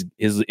 because his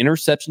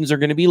interceptions are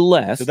going to be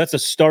less. So that's a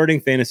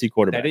starting fantasy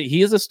quarterback.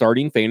 He is a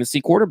starting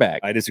fantasy quarterback.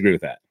 I disagree with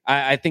that.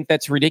 I think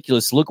that's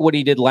ridiculous. Look at what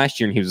he did last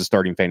year, and he was a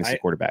starting fantasy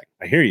quarterback.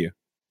 I hear you.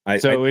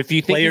 So if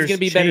you think he's going to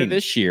be better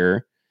this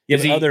year,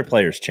 other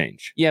players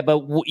change. Yeah,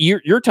 but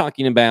you're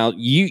talking about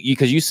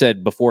because you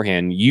said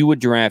beforehand you would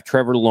draft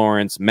Trevor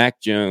Lawrence, Mac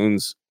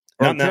Jones.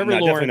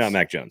 Definitely not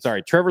Mac Jones.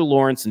 Sorry, Trevor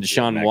Lawrence and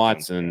Deshaun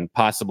Watson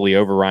possibly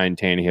over Ryan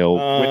Tannehill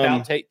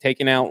without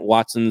taking out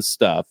Watson's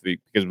stuff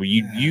because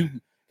you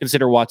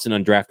consider Watson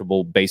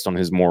undraftable based on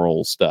his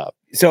moral stuff.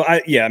 So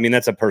I mean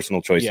that's a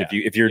personal choice. Yeah.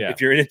 If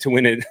you're in it to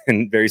win it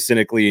and very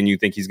cynically and you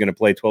think he's going to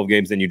play 12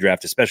 games, then you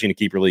draft, especially in a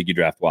keeper league, you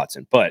draft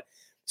Watson. But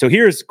so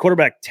here's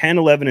quarterback 10,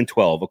 11, and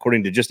 12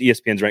 according to just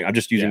ESPN's rank. I'm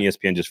just using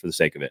ESPN just for the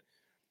sake of it.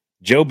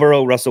 Joe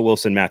Burrow, Russell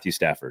Wilson, Matthew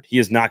Stafford. He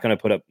is not going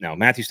to put up now.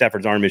 Matthew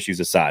Stafford's arm issues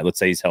aside, let's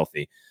say he's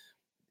healthy.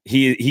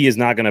 He is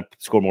not going to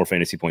score more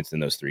fantasy points than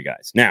those three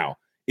guys. Now,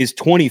 is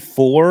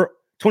 24?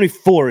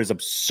 24 is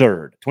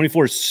absurd.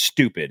 24 is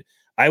stupid.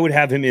 I would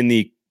have him in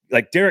the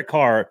Derek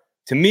Carr.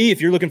 To me, if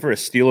you're looking for a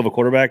steal of a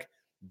quarterback,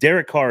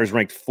 Derek Carr is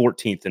ranked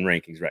 14th in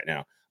rankings right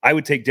now. I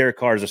would take Derek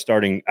Carr as a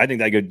starting. I think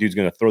that good dude's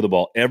going to throw the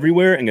ball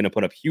everywhere and going to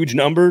put up huge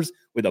numbers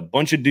with a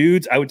bunch of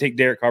dudes. I would take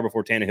Derek Carr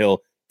before Tannehill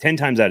 10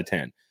 times out of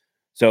 10.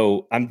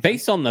 So I'm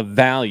based on the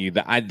value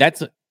that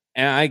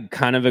I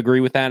kind of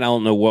agree with that. I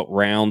don't know what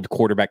round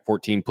quarterback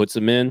 14 puts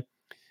him in,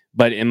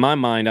 but in my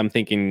mind, I'm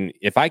thinking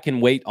if I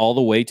can wait all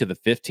the way to the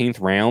 15th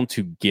round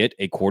to get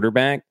a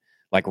quarterback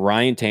like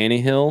Ryan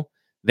Tannehill,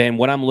 then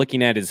what I'm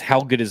looking at is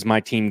how good is my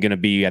team going to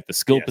be at the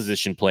skill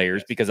position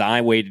players because I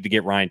waited to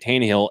get Ryan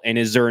Tannehill. And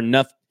is there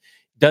enough?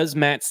 Does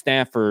Matt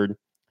Stafford,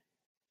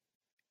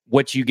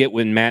 what you get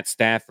when Matt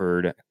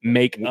Stafford,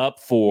 make up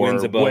for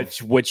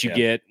what you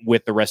get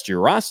with the rest of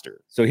your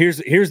roster? So here's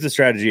the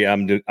strategy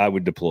I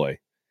would deploy.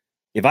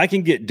 If I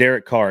can get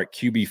Derek Carr at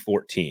QB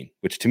 14,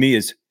 which to me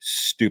is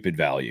stupid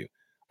value,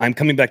 I'm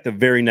coming back the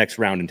very next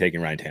round and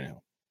taking Ryan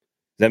Tannehill.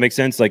 Does that make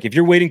sense? Like if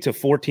you're waiting to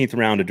 14th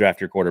round to draft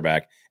your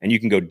quarterback and you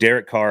can go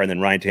Derek Carr and then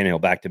Ryan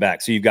Tannehill back to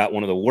back. So you've got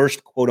one of the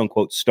worst quote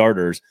unquote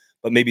starters,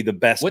 but maybe the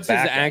best. What's his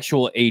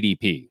actual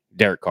ADP,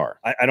 Derek Carr?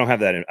 I don't have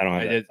that. I don't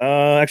have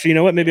that. Actually, you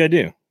know what? Maybe I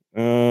do.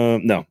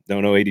 No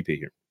ADP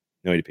here.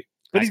 No ADP.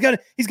 But he's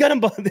got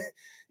him.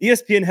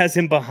 ESPN has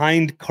him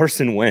behind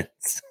Carson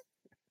Wentz.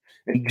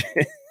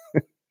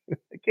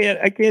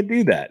 I can't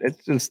do that.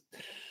 It's just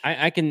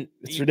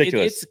it's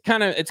ridiculous.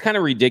 It's kind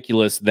of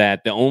ridiculous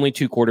that the only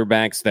two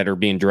quarterbacks that are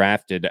being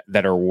drafted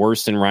that are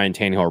worse than Ryan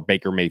Tannehill are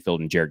Baker Mayfield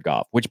and Jared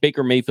Goff, which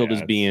Baker Mayfield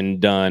is being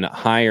done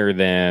higher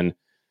than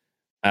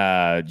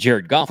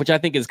Jared Goff, which I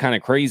think is kind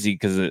of crazy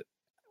because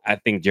I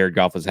think Jared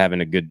Goff was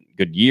having a good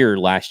year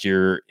last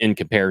year in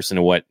comparison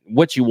to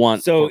what you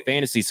want for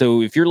fantasy.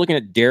 So if you're looking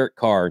at Derek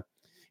Carr,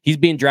 he's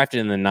being drafted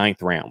in the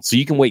 9th round. So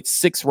you can wait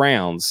 6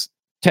 rounds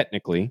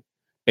technically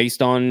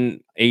based on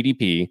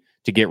ADP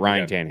to get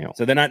Ryan Tannehill.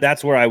 So then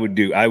that's where I would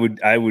do. I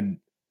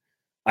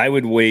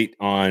would wait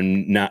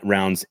on not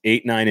rounds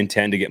 8, 9, and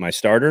 10 to get my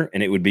starter,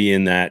 and it would be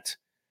in that,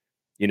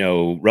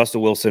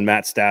 Russell Wilson,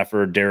 Matt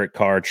Stafford, Derek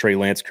Carr, Trey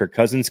Lance, Kirk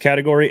Cousins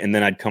category, and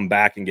then I'd come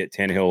back and get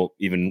Tannehill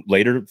even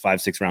later,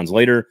 5, 6 rounds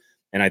later.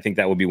 and I think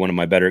that would be one of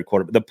my better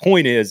quarterbacks. The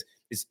point is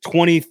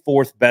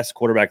 24th best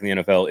quarterback in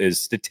the NFL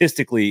is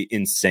statistically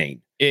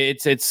insane.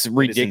 It's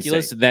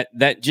ridiculous.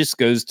 That just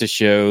goes to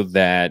show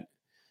that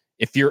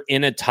if you're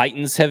in a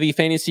Titans heavy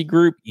fantasy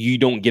group, you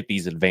don't get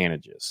these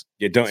advantages.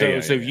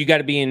 So you got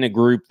to be in a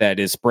group that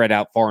is spread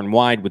out far and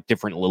wide with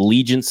different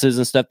allegiances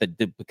and stuff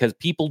because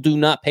people do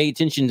not pay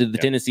attention to the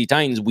Tennessee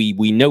Titans.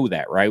 We know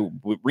that, right?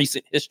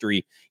 Recent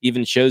history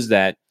even shows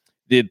that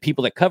the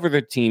people that cover their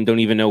team don't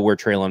even know where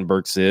Treylon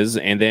Burks is.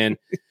 And then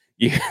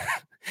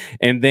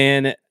and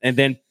then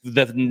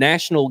the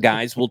national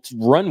guys will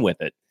run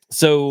with it.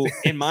 So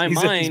in my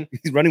mind,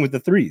 he's running with the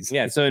threes.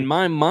 Yeah. So in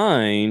my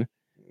mind,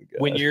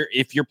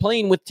 if you're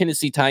playing with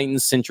Tennessee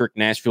Titans centric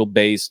Nashville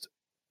based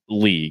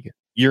league,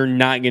 you're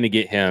not going to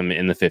get him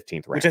in the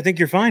 15th round, which I think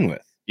you're fine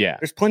with. Yeah,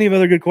 there's plenty of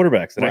other good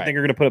quarterbacks that I think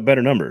are going to put up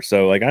better numbers.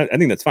 So like I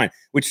think that's fine.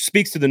 Which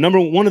speaks to the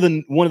one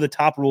of the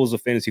top rules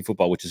of fantasy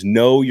football, which is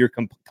know your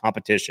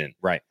competition.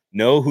 Right.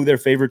 Know who their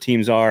favorite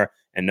teams are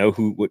and know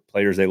what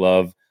players they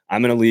love.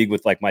 I'm in a league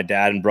with like my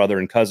dad and brother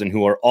and cousin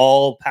who are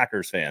all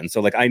Packers fans.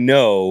 So like I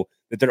know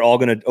that they're all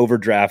going to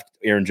overdraft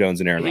Aaron Jones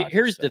and Aaron Rodgers.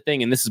 Here's the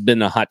thing, and this has been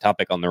a hot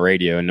topic on the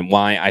radio, and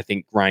why I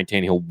think Ryan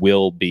Tannehill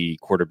will be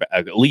quarterback,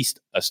 at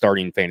least a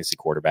starting fantasy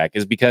quarterback,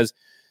 is because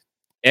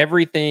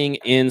everything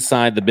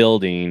inside the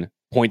building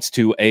points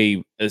to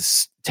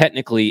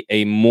technically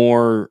a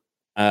more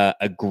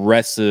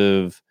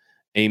aggressive,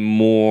 a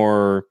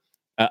more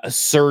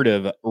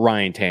assertive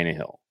Ryan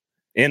Tannehill.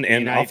 And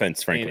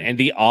offense, frankly. And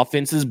the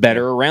offense is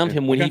better around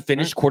him when he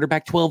finished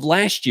quarterback 12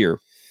 last year.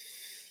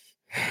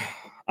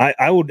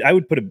 I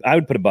would put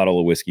a bottle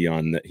of whiskey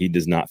on that he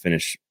does not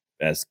finish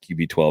as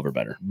QB 12 or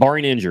better,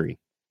 barring injury.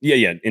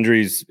 Yeah.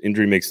 Injury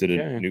makes it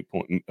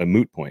a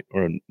moot point.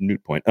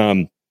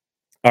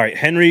 All right,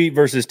 Henry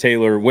versus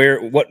Taylor.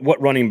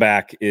 What running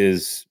back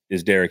is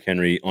Derrick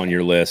Henry on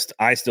your list?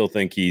 I still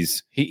think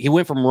he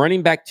went from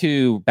running back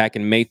 2 back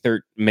in May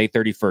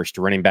 31st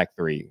to running back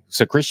 3.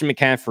 So Christian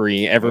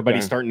McCaffrey,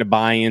 everybody's starting to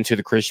buy into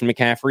the Christian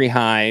McCaffrey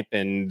hype,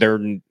 and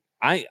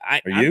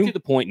I'm to the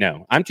point.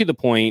 No, I'm to the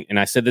point, and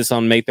I said this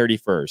on May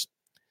 31st,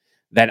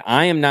 that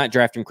I am not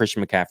drafting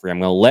Christian McCaffrey. I'm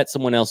going to let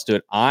someone else do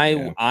it.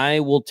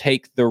 I will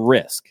take the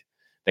risk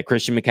that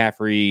Christian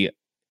McCaffrey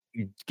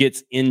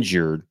gets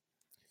injured,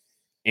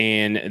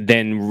 and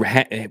then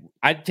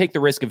I'd take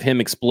the risk of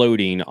him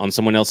exploding on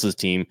someone else's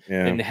team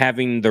and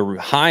having the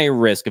high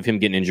risk of him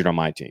getting injured on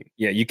my team.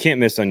 Yeah, you can't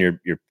miss on your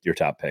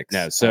top picks.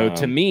 No, so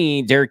to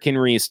me, Derrick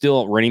Henry is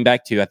still running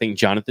back 2. I think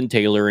Jonathan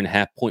Taylor in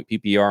half-point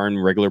PPR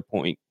and regular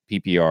point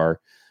PPR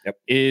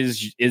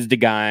is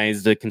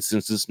the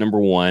consensus number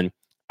 1.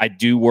 I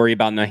do worry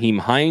about Nyheim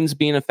Hines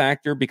being a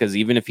factor because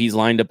even if he's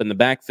lined up in the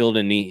backfield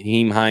and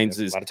Nyheim Hines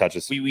is a lot of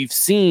touches, we've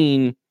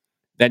seen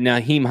that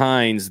Nyheim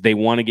Hines, they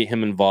want to get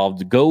him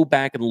involved. Go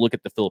back and look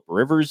at the Phillip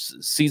Rivers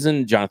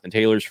season, Jonathan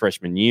Taylor's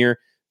freshman year.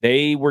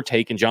 They were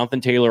taking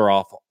Jonathan Taylor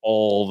off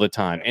all the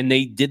time, and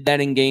they did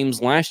that in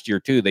games last year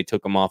too. They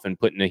took him off and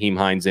put Nyheim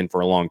Hines in for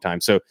a long time.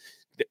 So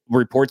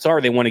reports are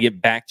they want to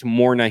get back to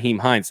more Nyheim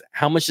Hines.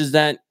 How much does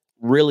that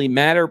really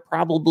matter?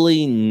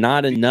 Probably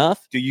not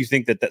enough. Do you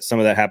think that some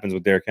of that happens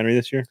with Derrick Henry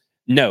this year?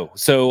 No.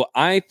 So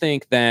I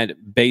think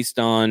that based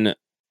on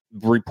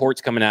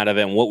reports coming out of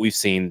it and what we've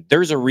seen,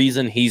 there's a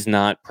reason he's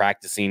not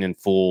practicing in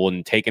full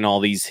and taking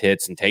all these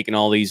hits and taking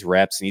all these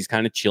reps, and he's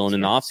kind of chilling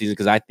in the offseason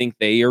because I think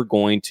they are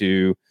going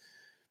to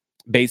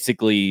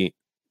basically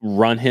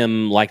run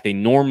him like they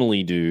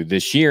normally do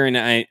this year.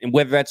 And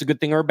whether that's a good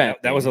thing or a bad thing.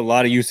 That was a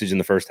lot of usage in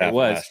the first half of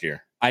last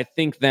year. I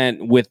think that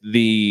with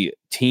the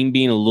team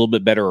being a little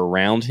bit better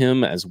around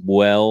him, as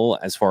well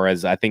as far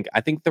as I think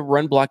the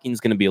run blocking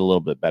is going to be a little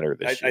bit better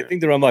this year. I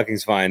think the run blocking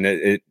is fine.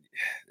 It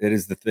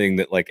is the thing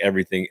that like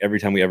every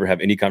time we ever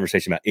have any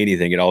conversation about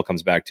anything, it all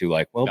comes back to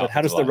like, well, but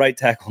how does the right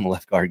tackle and the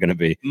left guard going to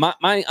be?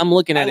 I'm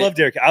looking at I love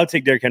Derrick. I'll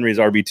take Derrick Henry as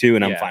RB2,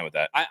 and I'm fine with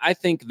that. I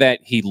think that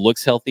he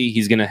looks healthy.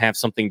 He's going to have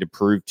something to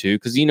prove too,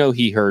 because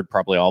he heard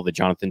probably all the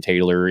Jonathan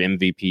Taylor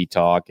MVP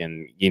talk,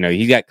 and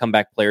he got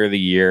comeback player of the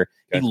year.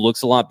 Okay. He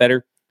looks a lot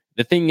better.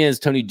 The thing is,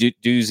 Tony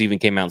Dews even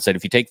came out and said,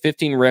 if you take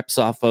 15 reps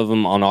off of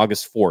him on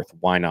August 4th,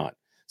 why not?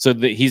 So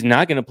he's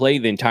not going to play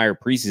the entire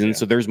preseason. Yeah.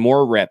 So there's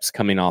more reps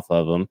coming off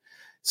of him.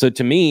 So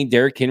to me,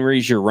 Derrick Henry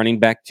is your running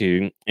back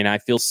 2, and I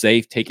feel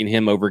safe taking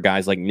him over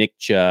guys like Nick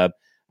Chubb.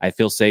 I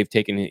feel safe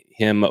taking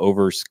him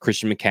over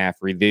Christian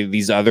McCaffrey,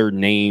 these other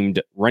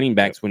named running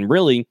backs, when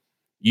really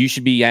you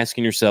should be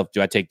asking yourself,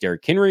 do I take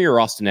Derrick Henry or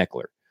Austin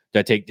Eckler? Do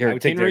I take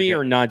Derrick Henry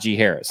or Najee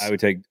Harris? I would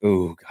take.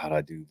 Oh God,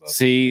 I do.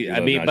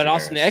 But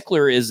Austin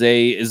Eckler is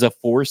a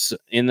force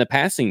in the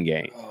passing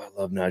game. Oh,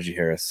 I love Najee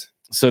Harris.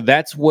 So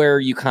that's where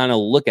you kind of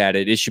look at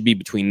it. It should be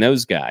between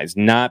those guys,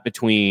 not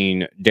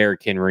between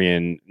Derrick Henry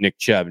and Nick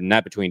Chubb,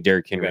 not between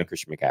Derrick Henry and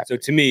Christian McCaffrey. So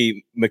to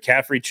me,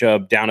 McCaffrey,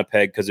 Chubb down a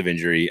peg because of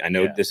injury. I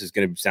know this is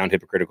going to sound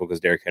hypocritical because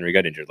Derrick Henry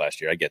got injured last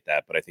year. I get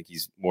that, but I think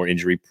he's more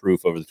injury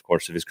proof over the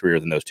course of his career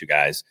than those two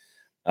guys.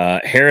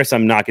 Harris,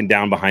 I'm knocking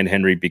down behind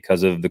Henry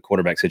because of the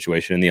quarterback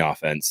situation in the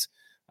offense,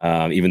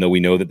 even though we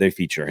know that they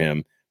feature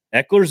him.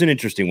 Eckler's an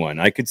interesting one.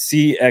 I could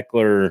see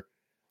Eckler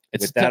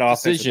It's with a tough that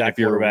offense, decision with if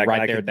you're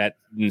right there that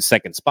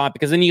second spot,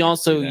 because then you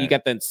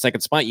got that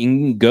second spot. You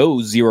can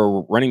go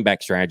zero running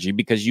back strategy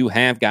because you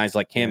have guys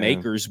like Cam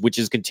Akers, which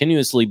is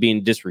continuously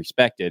being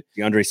disrespected.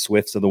 DeAndre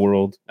Swifts of the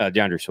world.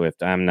 DeAndre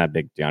Swift. I'm not a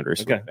big DeAndre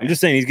Swift. Okay. I'm just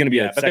saying he's going to be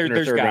a second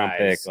or third round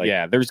pick.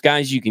 There's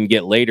guys you can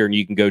get later, and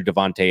you can go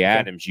Devontae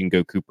Adams. You can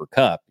go Cooper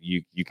Kupp.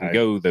 You can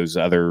go those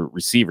other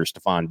receivers,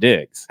 Stephon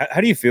Diggs.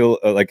 How do you feel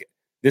like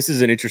this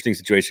is an interesting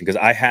situation? Because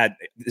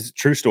this is a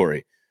true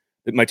story.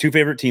 My two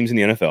favorite teams in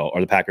the NFL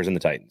are the Packers and the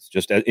Titans.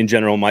 Just in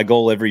general, my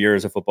goal every year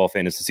as a football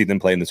fan is to see them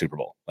play in the Super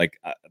Bowl. Like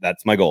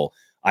that's my goal.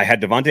 I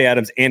had Devontae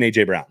Adams and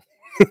AJ Brown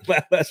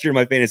last year,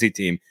 my fantasy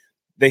team.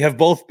 They have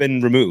both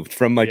been removed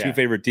from my two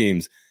favorite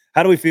teams.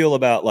 How do we feel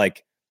about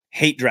like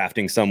hate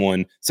drafting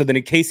someone? So then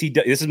in case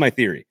this is my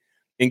theory.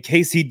 In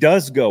case he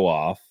does go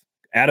off,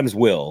 Adams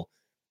will.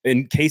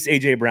 In case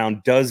AJ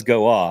Brown does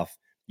go off,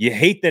 you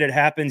hate that it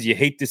happens. You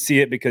hate to see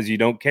it because you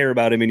don't care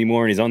about him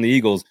anymore and he's on the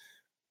Eagles.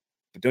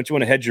 But don't you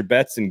want to hedge your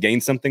bets and gain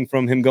something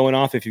from him going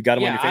off if you've got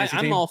him on your fantasy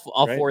team? I'm all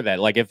for that.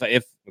 Like if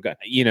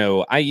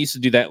I used to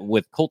do that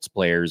with Colts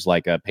players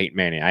like Peyton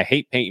Manning. I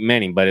hate Peyton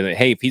Manning, but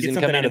hey, if he's going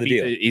to come in and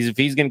if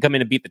he's going to come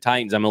in and beat the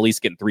Titans, I'm at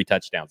least getting 3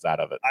 touchdowns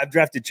out of it. I've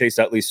drafted Chase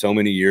Utley so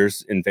many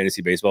years in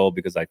fantasy baseball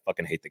because I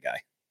fucking hate the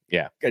guy.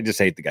 Yeah, I just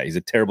hate the guy. He's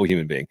a terrible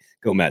human being.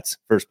 Go Mets,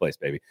 first place,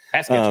 baby.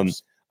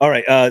 All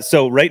right.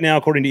 So right now,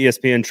 according to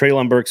ESPN,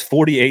 Treylon Burks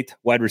 48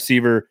 wide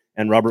receiver.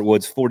 And Robert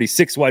Woods,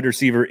 46 wide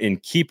receiver in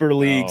keeper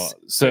leagues.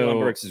 So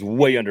Burks is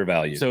way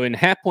undervalued. So in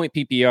half point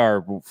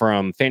PPR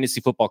from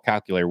Fantasy Football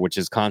Calculator, which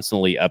is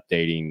constantly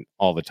updating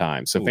all the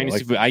time. So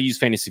I use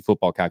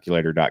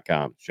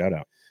fantasyfootballcalculator.com. Shout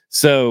out.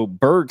 So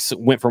Burks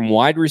went from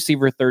wide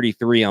receiver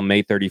 33 on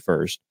May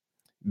 31st,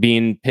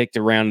 being picked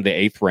around the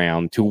 8th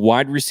round, to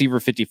wide receiver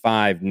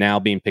 55, now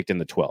being picked in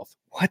the 12th.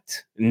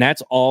 What? And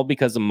that's all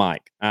because of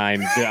Mike. I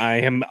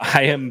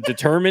am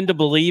determined to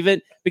believe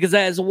it because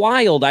that is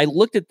wild. I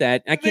looked at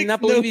that. I cannot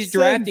believe he's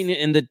being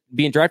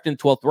drafted in the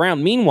 12th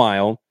round.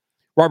 Meanwhile,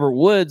 Robert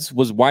Woods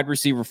was wide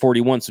receiver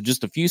 41, so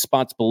just a few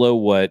spots below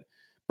what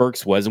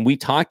Burks was. And we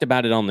talked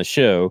about it on the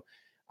show.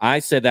 I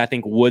said that I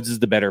think Woods is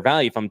the better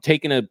value. If I'm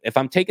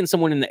taking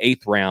someone in the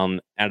 8th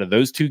round out of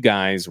those two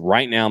guys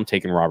right now, I'm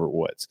taking Robert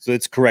Woods. So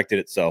it's corrected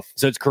itself.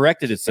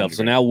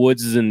 So now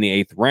Woods is in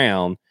the 8th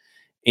round,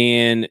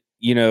 and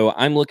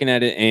I'm looking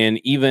at it, and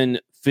even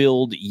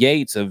Phil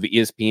Yates of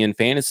ESPN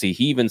Fantasy,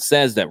 he even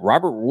says that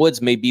Robert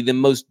Woods may be the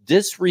most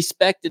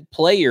disrespected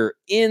player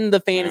in the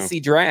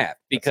fantasy draft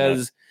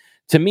because,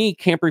 to me,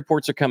 camp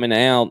reports are coming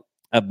out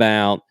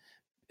about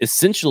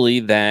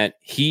essentially that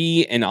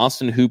he and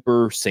Austin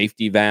Hooper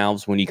safety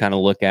valves, when you kind of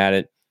look at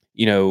it,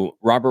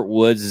 Robert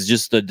Woods is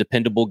just a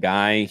dependable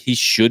guy. He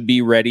should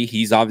be ready.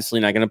 He's obviously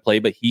not going to play,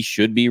 but he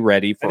should be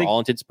ready for all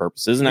intents and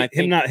purposes. And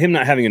him not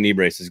having a knee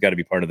brace has got to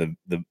be part of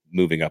the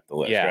moving up the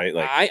list, right?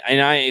 Like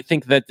I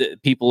think that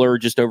people are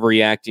just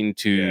overreacting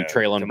to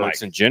Treylon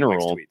Burks in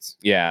general.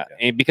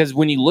 And because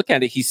when you look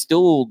at it, he's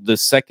still the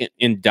second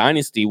in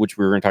Dynasty, which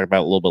we were going to talk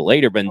about a little bit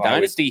later. But in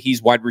Dynasty,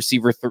 he's wide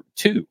receiver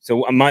 2.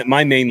 So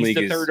my main he's league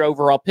is the 3rd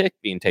overall pick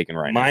being taken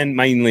right now. My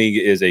main league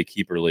is a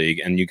keeper league,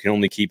 and you can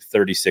only keep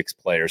 36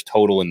 players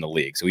total in the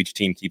league. So each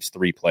team keeps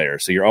 3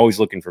 players. So you're always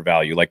looking for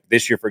value. Like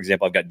this year, for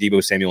example, I've got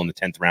Deebo Samuel in the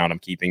 10th round. I'm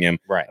keeping him.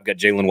 Right. I've got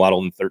Jalen Waddle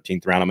in the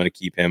 13th round. I'm going to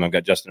keep him. I've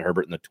got Justin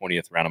Herbert in the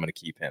 20th round. I'm going to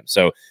keep him.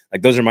 So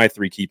like those are my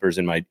 3 keepers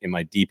in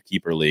my deep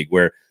keeper league,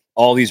 where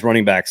all these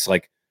running backs,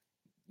 like,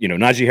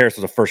 Najee Harris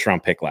was a 1st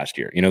round pick last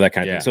year, that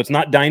kind of thing. So it's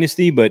not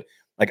dynasty, but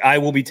like I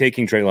will be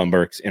taking Treylon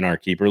Burks in our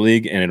keeper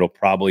league, and it'll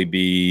probably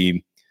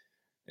be,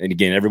 and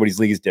again, everybody's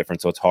league is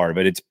different, so it's hard,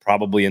 but it's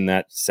probably in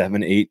that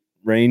 7-8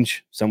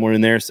 range, somewhere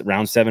in there,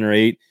 round 7 or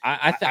 8.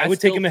 I would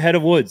take him ahead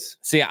of Woods.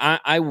 See,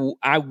 I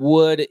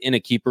would in a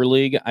keeper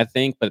league, I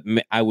think, but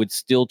I would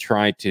still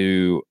try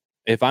to,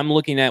 if I'm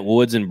looking at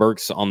Woods and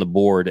Burks on the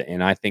board,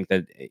 and I think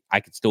that I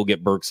could still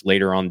get Burks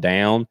later on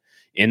down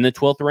in the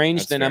 12th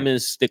range, then I'm going to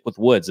stick with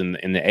Woods in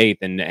the 8th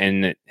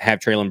and have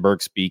Treylon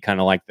Burks be kind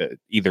of like the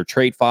either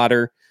trade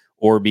fodder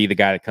or be the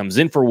guy that comes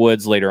in for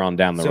Woods later on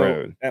down the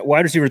road. At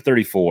wide receiver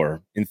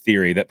 34, in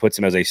theory, that puts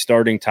him as a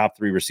starting top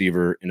 3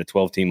 receiver in a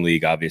 12-team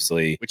league,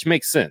 obviously. Which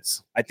makes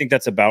sense. I think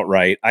that's about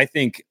right. I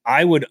think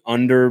I would I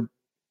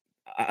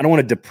don't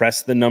want to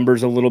depress the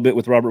numbers a little bit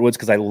with Robert Woods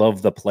because I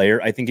love the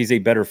player. I think he's a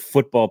better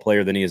football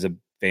player than he is a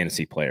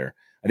fantasy player.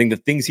 I think the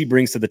things he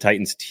brings to the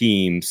Titans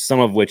team,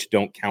 some of which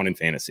don't count in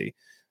fantasy,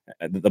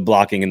 the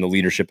blocking and the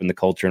leadership and the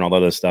culture and all that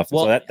other stuff.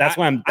 Well, so that's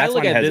why I'm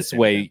look at it this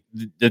way.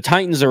 The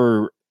Titans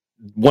are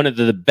one of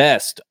the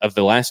best of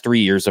the last 3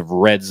 years of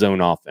red zone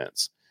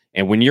offense.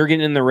 And when you're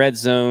getting in the red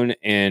zone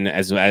and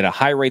at a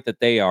high rate that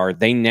they are,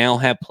 they now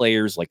have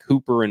players like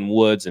Hooper and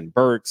Woods and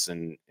Burks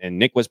and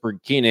Nick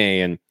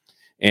Westbrook-Ikine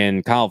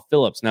and Kyle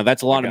Phillips. Now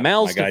that's a lot of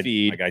mouths to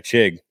feed. My guy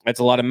Chig. That's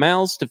a lot of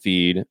mouths to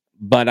feed.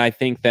 But I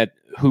think that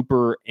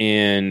Hooper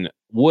and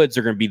Woods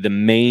are going to be the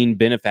main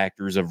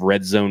benefactors of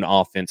red zone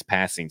offense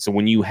passing. So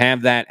when you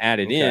have that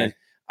added in,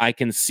 I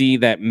can see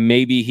that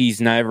maybe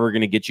he's never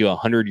going to get you a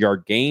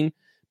 100-yard game,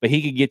 but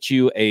he could get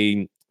you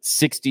a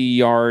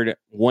 60-yard,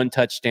 1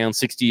 touchdown,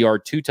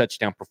 60-yard, 2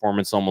 touchdown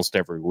performance almost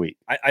every week.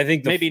 I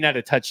think maybe not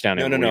a touchdown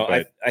every week.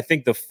 No. I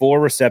think the 4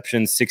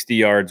 receptions, 60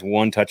 yards,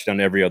 1 touchdown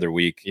every other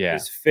week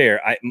is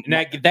fair.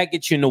 That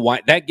gets you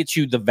that gets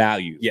you the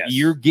value. Yes.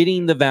 You're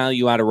getting the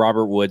value out of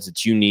Robert Woods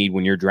that you need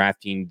when you're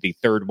drafting the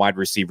 3rd wide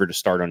receiver to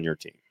start on your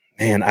team.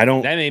 Man, I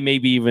don't. That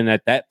maybe even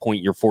at that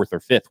point your 4th or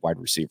 5th wide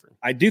receiver.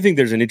 I do think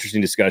there's an interesting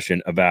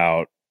discussion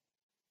about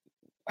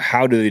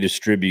how do they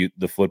distribute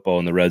the football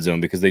in the red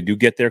zone, because they do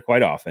get there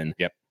quite often.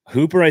 Yep.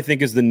 Hooper, I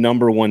think, is the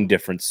number one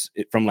difference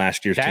from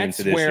last year's team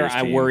to this year's team. That's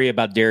where I worry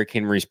about Derrick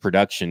Henry's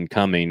production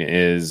coming.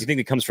 Is you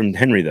think it comes from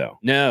Henry though?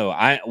 No,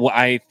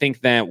 I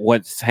think that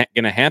what's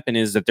going to happen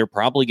is that they're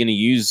probably going to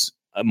use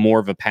more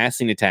of a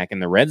passing attack in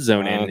the red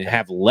zone and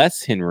have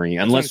less Henry,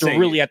 unless they're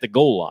really at the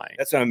goal line.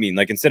 That's what I mean.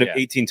 Like, instead of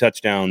 18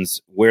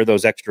 touchdowns, where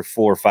those extra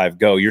 4 or 5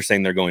 go, you're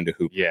saying they're going to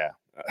Hooper. Yeah,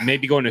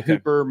 maybe going to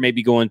Hooper,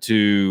 maybe going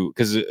to,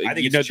 because I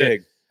think it's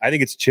Chig. I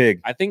think it's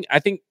Chig. I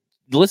think.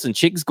 Listen,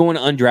 Chig's going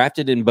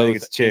undrafted in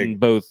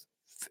both.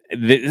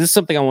 This is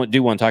something I want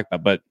to talk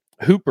about. But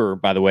Hooper,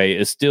 by the way,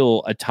 is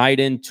still a tight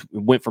end.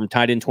 Went from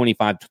tight end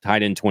 25 to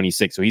tight end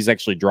 26, so he's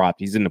actually dropped.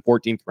 He's in the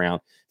 14th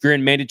round. If you're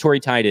in mandatory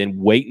tight end,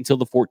 wait until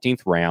the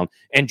 14th round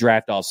and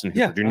draft Austin Hooper.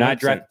 Yeah, do not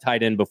draft a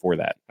tight end before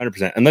that.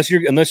 100%.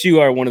 Unless you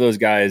are one of those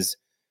guys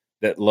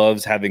that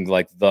loves having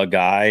like the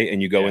guy,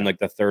 and you go in like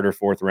the 3rd or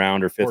 4th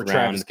round or 5th round,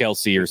 Travis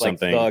Kelce or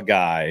something. The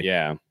guy.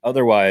 Yeah.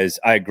 Otherwise,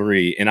 I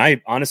agree. And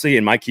I honestly,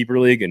 in my keeper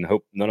league, and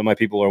hope none of my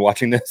people are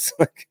watching this,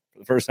 like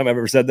the first time I've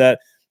ever said that,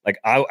 like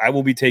I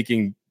will be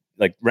taking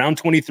like round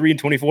 23 and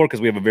 24,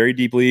 because we have a very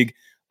deep league.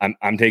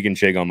 I'm taking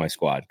Chig on my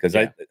squad, because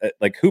I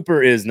like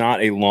Hooper is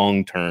not a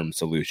long-term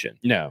solution.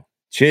 No.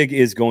 Chig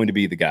is going to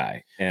be the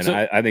guy, and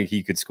I think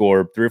he could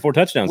score 3 or 4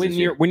 touchdowns this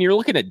year. When you're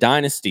looking at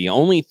Dynasty,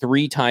 only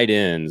 3 tight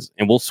ends,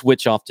 and we'll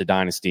switch off to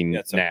Dynasty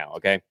now,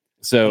 okay?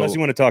 So unless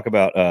you want to talk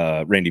about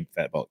Randy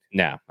Fatbulk.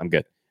 No, I'm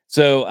good.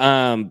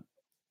 So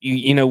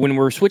you know, when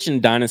we're switching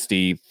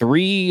Dynasty,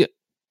 3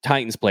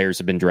 Titans players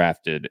have been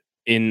drafted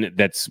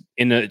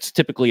it's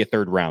typically a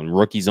 3rd round,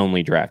 rookies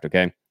only draft,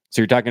 okay?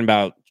 So you're talking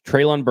about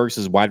Treylon Burks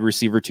is wide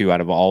receiver 2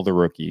 out of all the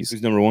rookies.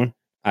 Who's number 1?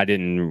 I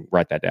didn't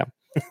write that down.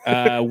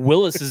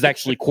 Willis is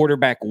actually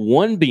quarterback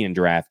 1 being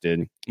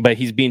drafted, but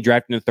he's being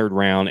drafted in the 3rd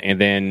round. And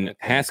then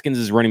Haskins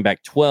is running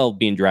back 12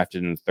 being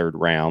drafted in the 3rd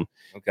round.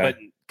 Okay. But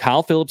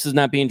Kyle Phillips is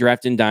not being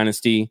drafted in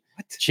Dynasty.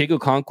 Chig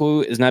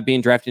Okonkwo is not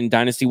being drafted in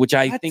Dynasty, which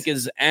I think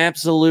is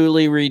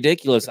absolutely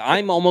ridiculous.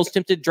 I'm almost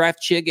tempted to draft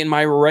Chig in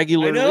my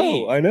regular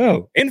league. I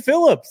know. And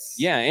Phillips.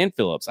 Yeah, and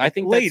Phillips. I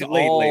think that's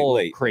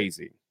all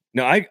crazy.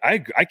 No,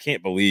 I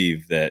can't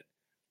believe that.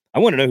 I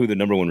want to know who the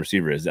number 1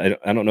 receiver is. I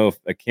don't know if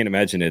I can't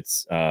imagine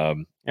it's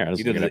either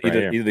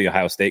the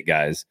Ohio State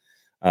guys.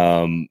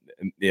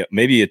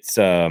 Maybe it's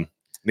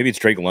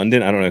Drake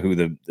London. I don't know who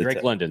the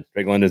Drake London.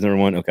 Drake London's number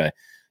 1. Okay.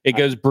 It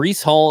goes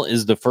Breece Hall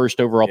is the first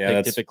overall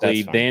pick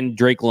typically, then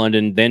Drake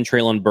London, then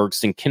Treylon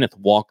Burks, and Kenneth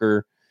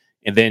Walker,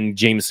 and then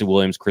Jameson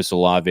Williams, Chris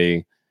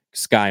Olave,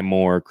 Sky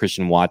Moore,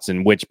 Christian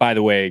Watson, which, by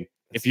the way,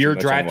 if you're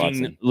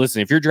drafting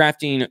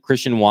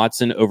Christian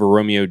Watson over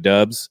Romeo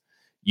Doubs,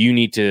 you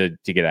need to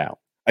get out.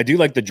 I do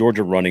like the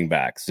Georgia running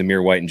backs,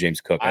 Zamir White and James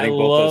Cook. I think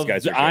both those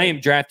guys are good. I am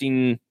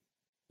drafting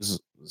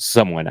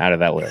someone out of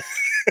that list.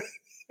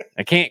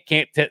 I can't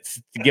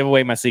give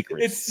away my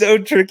secrets. It's so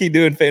tricky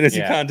doing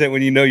fantasy content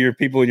when you know your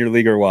people in your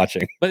league are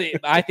watching. But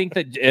I think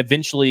that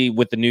eventually,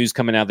 with the news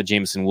coming out of the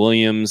Jameson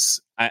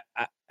Williams,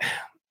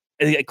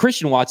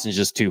 Christian Watson is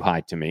just too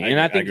high to me.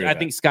 I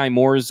think Sky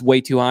Moore is way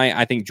too high.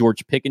 I think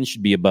George Pickens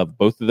should be above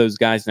both of those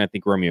guys, and I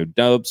think Romeo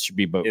Doubs should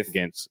be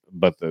against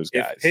both those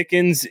guys. If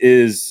Pickens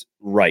is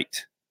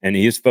right and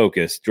he is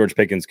focused, George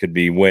Pickens could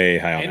be way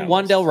high on that. And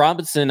Wan'Dale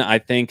Robinson, I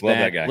think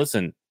that guy.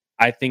 Listen,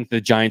 I think the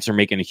Giants are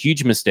making a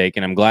huge mistake,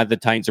 and I'm glad the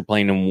Titans are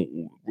playing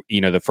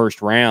in, the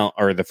first round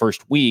or the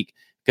first week,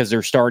 because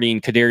they're starting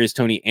Kadarius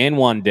Toney and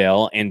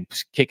Wan'Dale and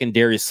kicking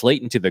Darius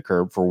Slayton to the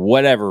curb for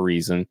whatever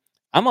reason.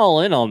 I'm all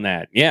in on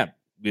that. Yeah,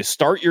 you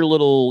start your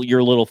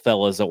little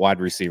fellas at wide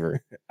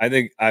receiver. I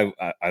think I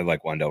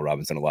like Wan'Dale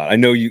Robinson a lot. I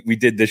know we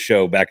did this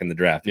show back in the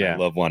draft. And I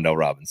love Wan'Dale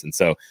Robinson.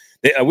 So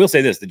I will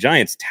say this: the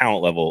Giants'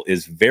 talent level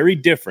is very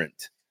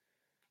different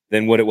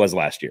than what it was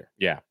last year.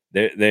 Yeah.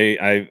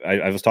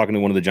 I was talking to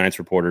one of the Giants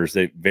reporters.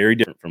 They're very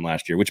different from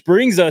last year, which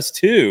brings us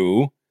to,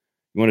 you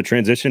want to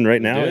transition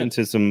right now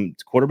into some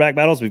quarterback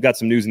battles? We've got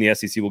some news in the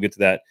SEC. We'll get to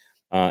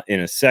that in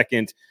a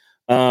second.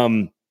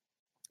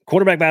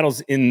 Quarterback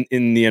battles in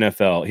the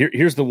NFL.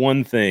 Here's the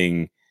one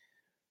thing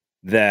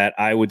that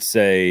I would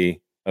say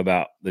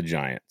about the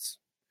Giants.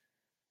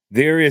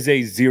 There is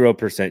a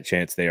 0%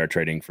 chance they are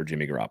trading for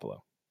Jimmy Garoppolo.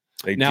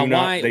 They do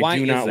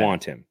not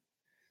want him.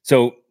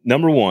 So,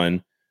 number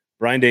one,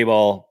 Brian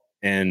Daboll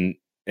and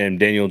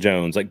Daniel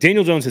Jones. Like,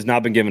 Daniel Jones has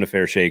not been given a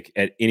fair shake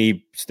at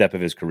any step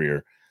of his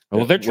career.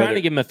 Well, they're trying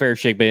to give him a fair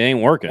shake, but it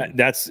ain't working.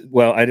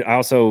 I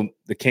also,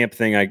 the camp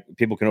thing,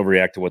 people can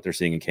overreact to what they're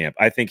seeing in camp.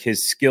 I think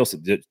his skill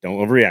set, don't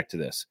overreact to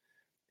this.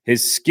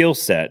 His skill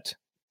set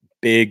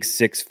big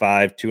 6'5",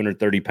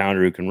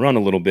 230-pounder who can run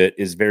a little bit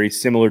is very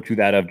similar to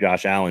that of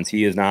Josh Allen's.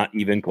 He is not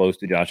even close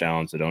to Josh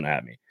Allen, so don't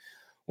at me.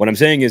 What I'm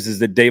saying is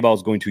that Daboll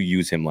is going to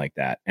use him like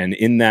that. And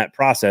in that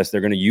process, they're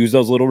going to use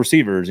those little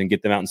receivers and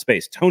get them out in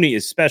space. Tony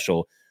is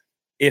special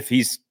if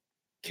he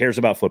cares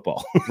about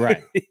football.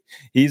 Right.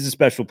 He's a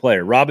special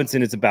player.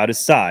 Robinson is about his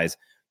size.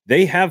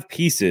 They have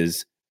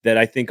pieces that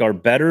I think are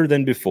better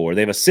than before.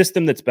 They have a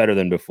system that's better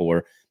than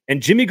before.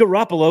 And Jimmy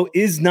Garoppolo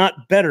is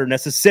not better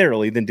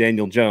necessarily than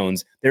Daniel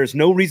Jones. There's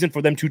no reason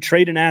for them to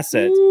trade an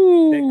asset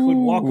that could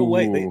walk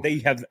away. They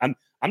have.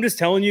 I'm just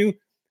telling you.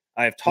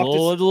 I have talked a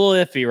little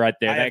iffy right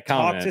there. I've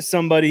talked to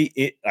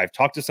somebody. I've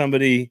talked to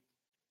somebody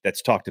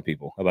that's talked to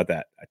people. How about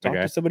that? I talked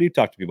to somebody who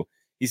talked to people.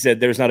 He said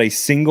there's not a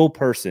single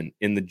person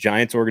in the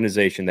Giants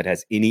organization that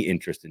has any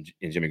interest in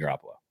Jimmy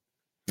Garoppolo.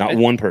 Not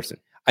one person.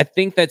 I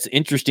think that's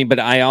interesting, but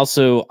I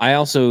also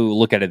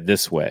look at it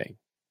this way,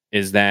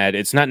 is that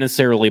it's not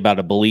necessarily about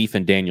a belief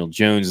in Daniel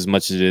Jones as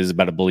much as it is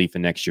about a belief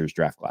in next year's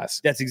draft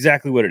class. That's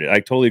exactly what it is.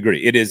 I totally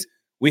agree. It is,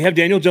 we have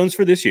Daniel Jones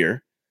for this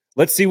year.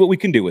 Let's see what we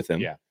can do with him.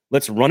 Yeah.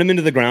 Let's run him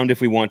into the ground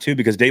if we want to,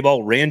 because Daboll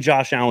ran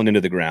Josh Allen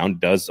into the ground,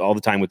 does all the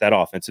time with that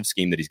offensive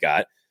scheme that he's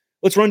got.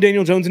 Let's run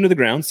Daniel Jones into the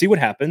ground, see what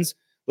happens.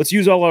 Let's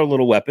use all our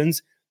little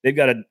weapons. They've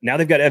got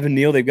Evan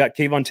Neal, they've got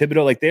Kayvon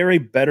Thibodeau. Like, they're a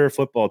better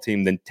football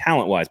team than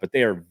talent-wise, but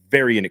they are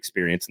very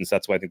inexperienced, and so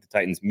that's why I think the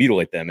Titans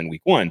mutilate them in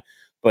week one.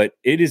 But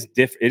it is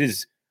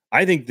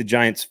I think the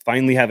Giants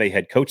finally have a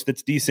head coach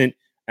that's decent,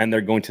 and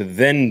they're going to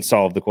then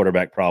solve the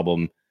quarterback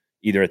problem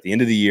either at the end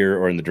of the year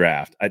or in the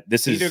draft.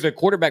 Either the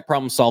quarterback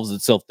problem solves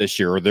itself this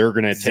year, or they're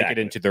going to take it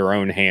into their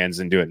own hands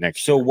and do it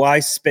next year. So why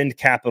spend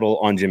capital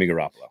on Jimmy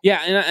Garoppolo? Yeah,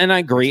 and I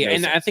agree.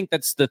 And I think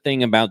that's the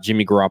thing about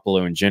Jimmy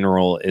Garoppolo in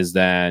general, is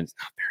that he's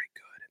not very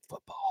good at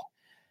football.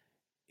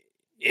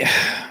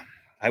 Yeah.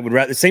 I would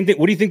rather the same thing.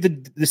 What do you think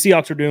the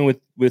Seahawks are doing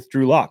with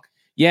Drew Lock?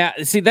 Yeah,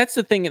 see, that's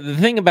the thing. The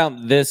thing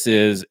about this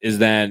is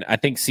that I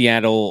think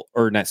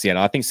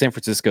I think San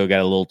Francisco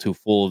got a little too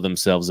full of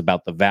themselves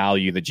about the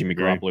value that Jimmy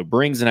Garoppolo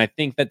brings. And I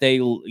think that they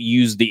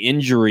use the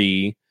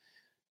injury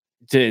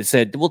to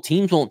said, well,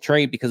 teams won't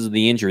trade because of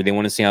the injury. They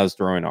want to see how his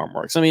throwing arm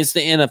works. I mean, it's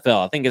the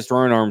NFL. I think his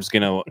throwing arm's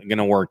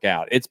gonna work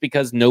out. It's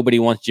because nobody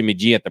wants Jimmy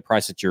G at the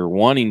price that you're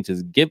wanting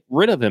to get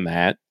rid of him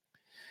at.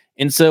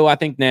 And so I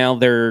think now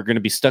they're going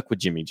to be stuck with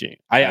Jimmy G.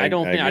 I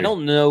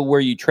don't know where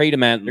you trade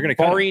him at,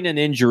 barring an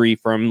injury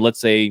from, let's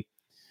say,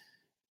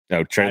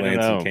 Trey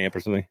Lance in camp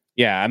or something.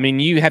 Yeah, I mean,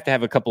 you have to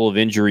have a couple of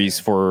injuries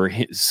for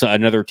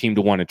another team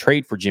to want to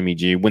trade for Jimmy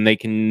G when they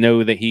can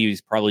know that he's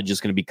probably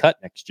just going to be cut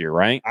next year,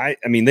 right? I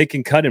mean, they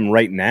can cut him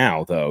right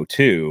now, though,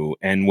 too.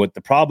 And what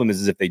the problem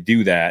is if they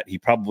do that, he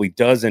probably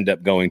does end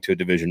up going to a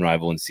division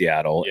rival in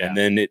Seattle, and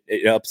then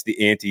it ups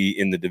the ante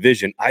in the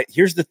division.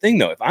 Here's the thing,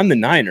 though. If I'm the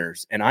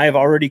Niners and I have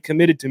already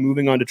committed to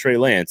moving on to Trey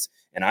Lance,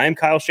 and I am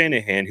Kyle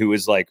Shanahan, who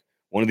is like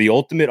one of the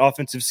ultimate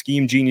offensive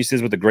scheme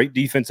geniuses with a great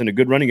defense and a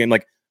good running game,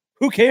 like,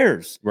 who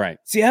cares? Right.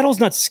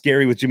 Seattle's not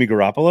scary with Jimmy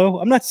Garoppolo.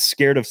 I'm not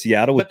scared of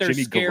Seattle with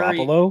Jimmy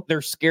Garoppolo.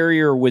 They're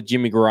scarier with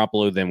Jimmy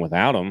Garoppolo than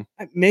without him.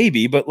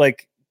 Maybe, but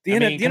like the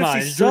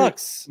NFC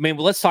sucks. I mean,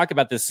 well, let's talk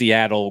about the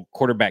Seattle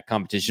quarterback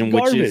competition,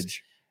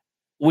 Garbage.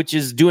 which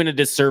is doing a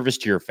disservice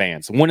to your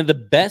fans. One of the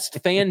best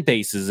fan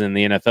bases in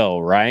the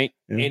NFL, right?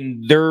 Yeah.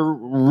 And they're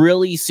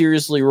really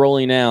seriously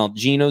rolling out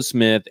Geno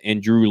Smith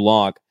and Drew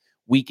Lock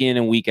week in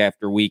and week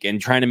after week, and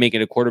trying to make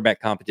it a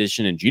quarterback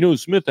competition. And Geno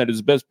Smith had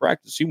his best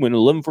practice. He went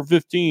 11 for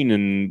 15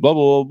 and blah,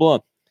 blah, blah, blah.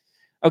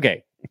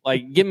 Okay,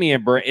 like, give me a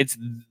break. It's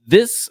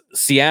this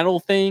Seattle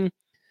thing.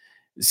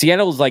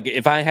 Seattle's like,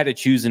 if I had to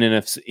choose an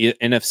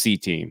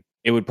NFC team,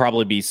 it would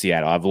probably be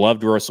Seattle. I've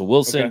loved Russell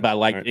Wilson, but I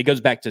like it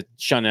goes back to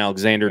Sean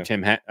Alexander,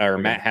 Matt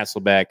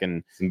Hasselbeck,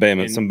 and some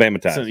Bama ties. Some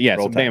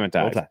Bama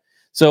ties.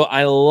 So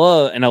I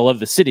love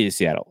the city of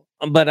Seattle.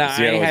 But I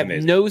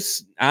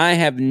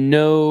have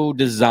no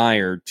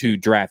desire to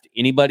draft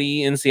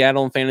anybody in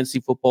Seattle in fantasy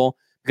football,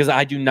 because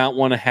I do not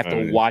want to have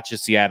to watch a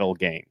Seattle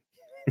game.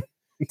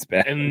 It's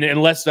bad. And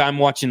unless I'm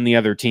watching the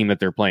other team that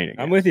they're playing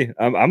against. I'm with you.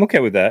 I'm okay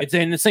with that.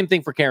 And the same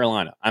thing for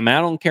Carolina. I'm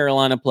out on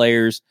Carolina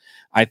players.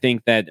 I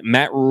think that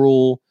Matt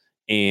Rule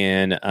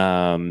and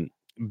Ben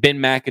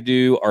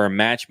McAdoo are a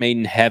match made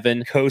in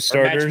heaven.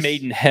 Co-starters. A match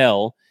made in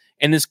hell.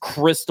 And this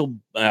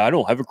I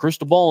don't have a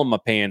crystal ball in my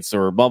pants,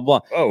 or blah,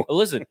 blah. Oh,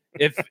 listen,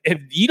 if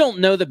you don't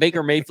know that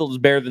Baker Mayfield is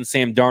better than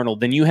Sam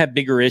Darnold, then you have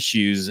bigger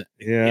issues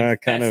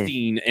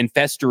and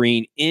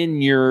festering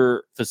in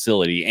your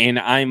facility. And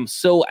I'm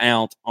so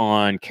out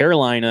on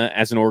Carolina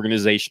as an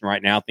organization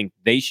right now. I think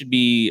they should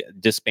be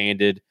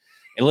disbanded.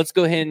 And let's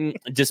go ahead and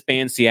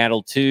disband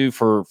Seattle too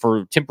for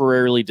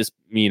temporarily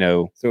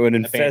so an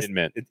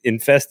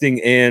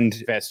infesting and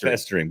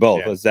festering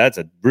both. Yeah. That's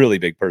a really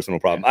big personal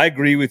problem. Yeah. I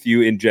agree with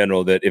you in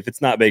general that if it's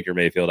not Baker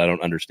Mayfield, I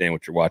don't understand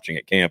what you're watching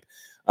at camp.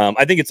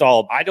 I think it's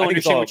all. I don't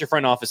understand what your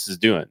front office is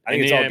doing. I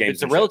think it's all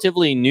games. It's a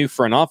relatively new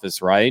front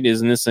office, right?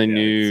 Isn't this a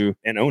new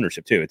and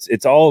ownership too?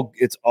 It's all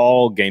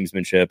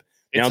gamesmanship.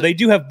 Now they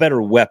do have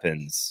better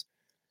weapons.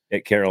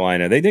 at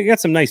Carolina. They got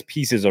some nice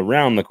pieces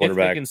around the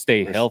quarterback. If they can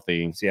stay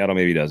healthy. Seattle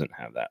maybe doesn't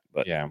have that,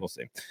 but yeah, we'll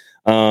see.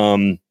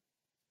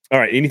 All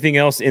right. Anything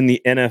else in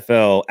the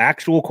NFL?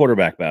 Actual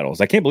quarterback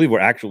battles. I can't believe we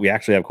actually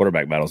have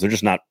quarterback battles. They're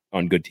just not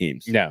on good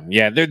teams. No,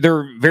 yeah,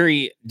 they're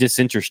very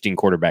disinteresting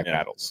quarterback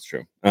battles. That's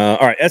true. All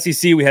right.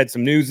 SEC. We had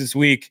some news this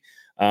week.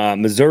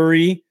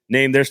 Missouri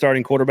named their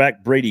starting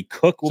quarterback. Brady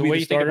Cook will be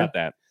the starter. What do you think about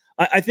that?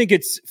 I think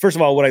it's, first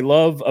of all, what I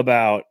love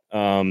about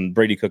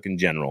Brady Cook in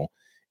general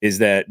is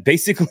that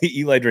basically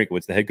Eli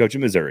Drinkowitz, the head coach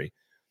of Missouri,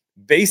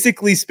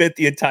 basically spent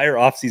the entire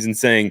offseason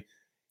saying,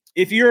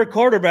 if you're a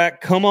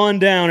quarterback, come on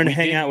down and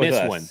hang out with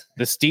us.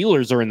 The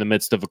Steelers are in the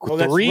midst of a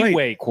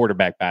three-way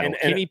quarterback battle. And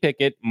Kenny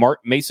Pickett,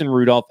 Mason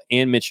Rudolph,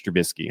 and Mitch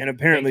Trubisky. And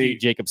apparently, thank you,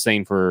 Jacob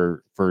Sane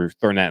for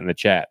throwing that in the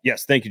chat.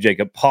 Yes, thank you,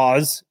 Jacob.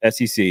 Pause,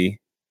 SEC.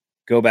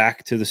 Go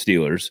back to the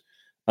Steelers.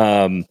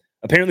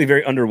 Apparently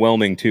very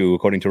underwhelming, too,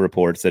 according to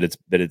reports, that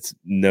it's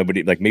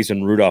nobody, like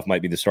Mason Rudolph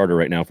might be the starter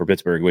right now for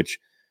Pittsburgh, which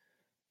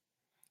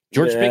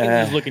George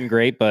Pickens is looking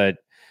great, but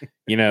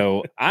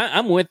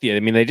I'm with you. I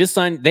mean,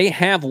 they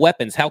have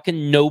weapons. How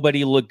can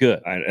nobody look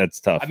good? That's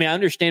tough. I mean, I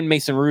understand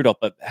Mason Rudolph,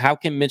 but how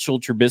can Mitchell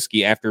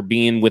Trubisky, after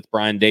being with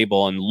Brian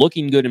Daboll and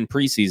looking good in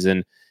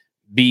preseason,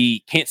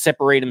 can't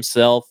separate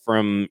himself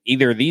from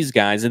either of these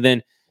guys? And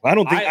then I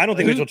don't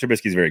think Mitchell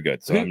Trubisky is very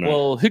good.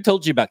 So who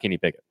told you about Kenny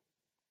Pickett?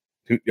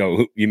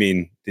 Who you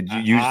mean? Did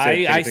you?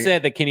 I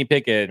said that Kenny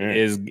Pickett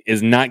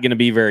is not going to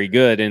be very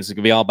good, and it's going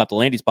to be all about the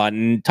landing spot.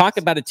 And talk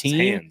about a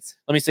team.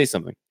 Let me say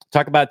something.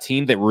 Talk about a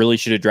team that really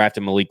should have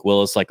drafted Malik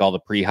Willis like all the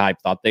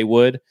pre-hype thought they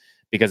would,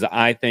 because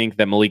I think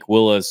that Malik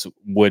Willis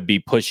would be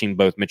pushing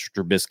both Mitchell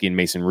Trubisky and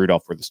Mason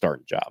Rudolph for the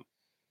starting job.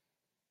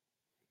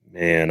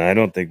 Man, I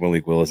don't think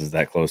Malik Willis is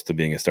that close to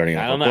being a starting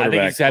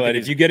quarterback. But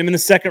if you get him in the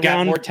second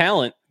round, more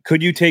talent.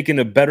 Could you take in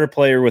a better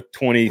player with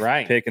 20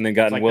 pick and then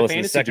gotten Willis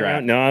in the second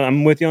round? No,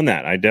 I'm with you on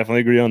that. I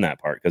definitely agree on that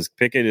part, because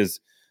Pickett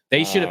is.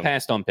 They should have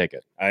passed on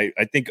Pickett. I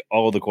think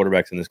all of the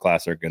quarterbacks in this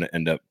class are going to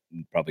end up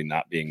probably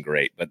not being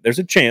great, but there's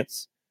a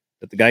chance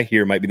that the guy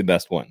here might be the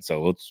best one.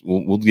 So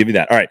we'll give you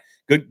that. All right.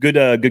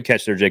 Good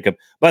catch there, Jacob.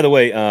 By the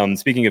way,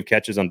 speaking of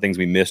catches on things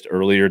we missed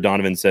earlier,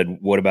 Donovan said,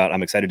 what about,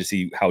 I'm excited to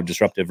see how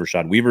disruptive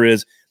Rashad Weaver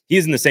is. He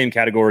is in the same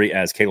category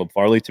as Caleb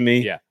Farley to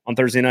me on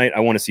Thursday night.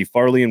 I want to see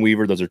Farley and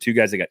Weaver. Those are two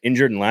guys that got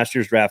injured in last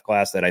year's draft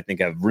class that I think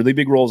have really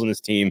big roles in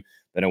this team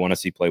that I want to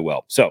see play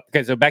well. So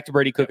back to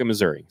Brady Cook in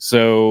Missouri.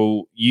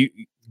 So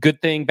good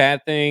thing,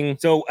 bad thing?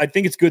 So I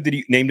think it's good that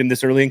he named him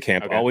this early in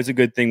camp. Okay. Always a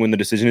good thing when the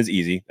decision is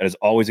easy. That is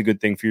always a good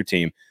thing for your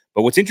team.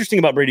 But what's interesting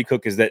about Brady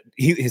Cook is that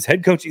his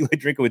head coach, Eli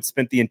Drinkowitz,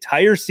 spent the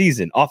entire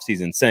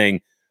offseason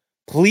saying,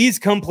 please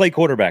come play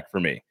quarterback for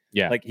me.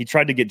 Yeah. Like, he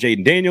tried to get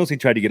Jaden Daniels. He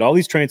tried to get all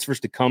these transfers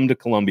to come to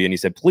Columbia. And he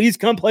said, please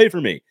come play for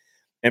me.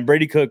 And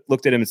Brady Cook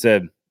looked at him and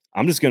said,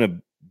 I'm just going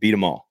to beat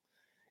them all.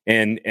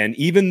 And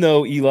even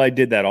though Eli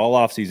did that all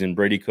offseason,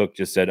 Brady Cook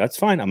just said, that's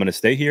fine. I'm going to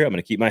stay here. I'm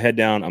going to keep my head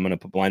down. I'm going to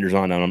put blinders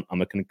on. And I'm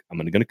going to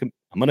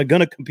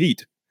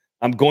compete.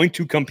 I'm going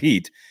to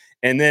compete.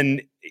 And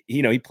then,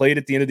 he played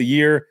at the end of the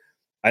year.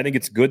 I think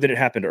it's good that it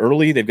happened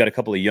early. They've got a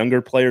couple of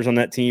younger players on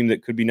that team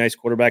that could be nice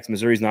quarterbacks.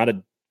 Missouri's not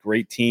a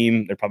great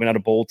team. They're probably not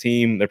a bowl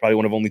team. They're probably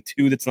one of only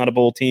two that's not a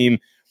bowl team.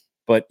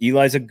 But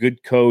Eli's a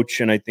good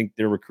coach, and I think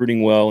they're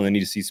recruiting well, and they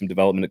need to see some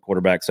development at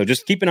quarterback. So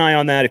just keep an eye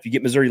on that. If you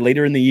get Missouri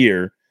later in the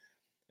year,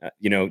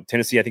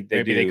 Tennessee, I think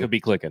they could be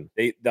clicking.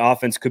 The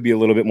offense could be a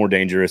little bit more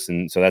dangerous,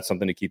 and so that's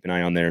something to keep an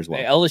eye on there as well.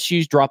 Hey,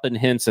 LSU's dropping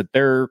hints at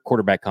their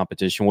quarterback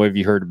competition. What have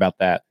you heard about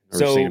that or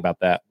seen about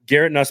that?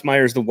 Garrett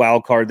Nussmeier is the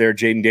wild card there.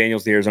 Jaden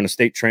Daniels, the Arizona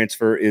State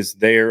transfer, is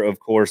there,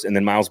 of course, and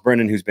then Miles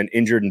Brennan, who's been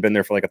injured and been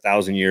there for like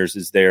 1,000 years,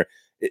 is there.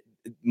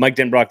 Mike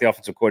Denbrock, the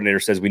offensive coordinator,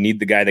 says we need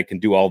the guy that can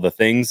do all the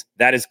things.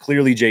 That is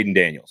clearly Jaden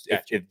Daniels.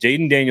 Gotcha. If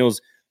Jaden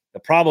Daniels, the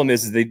problem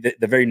is the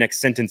very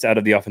next sentence out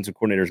of the offensive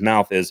coordinator's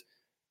mouth is,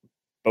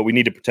 but we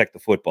need to protect the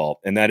football.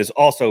 And that is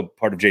also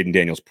part of Jaden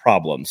Daniels'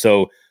 problem.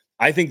 So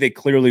I think they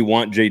clearly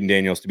want Jaden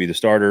Daniels to be the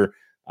starter.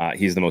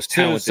 He's the most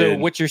talented. So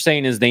what you're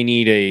saying is they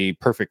need a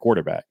perfect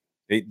quarterback.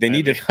 They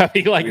need to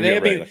we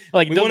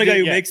want a guy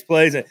who makes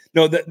plays.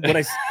 No,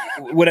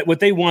 what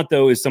they want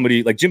though is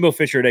somebody like Jimbo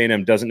Fisher at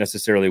A&M doesn't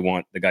necessarily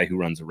want the guy who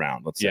runs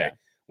around. Let's say,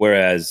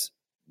 whereas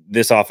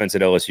this offense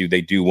at LSU,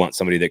 they do want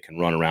somebody that can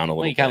run around a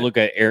little. You kind of look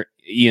at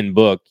Ian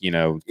Book,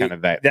 kind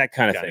of that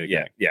kind of thing.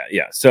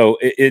 Yeah. So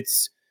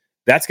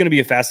that's going to be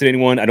a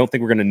fascinating one. I don't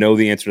think we're going to know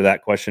the answer to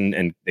that question,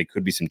 and there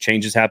could be some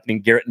changes happening.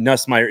 Garrett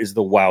Nussmeier is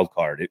the wild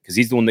card because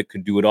he's the one that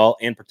could do it all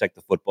and protect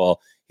the football.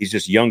 He's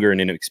just younger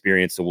and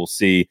inexperienced, so we'll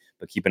see.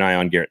 But keep an eye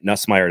on Garrett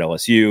Nussmeier at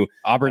LSU.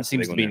 Auburn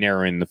seems to be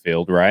narrowing the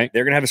field, right?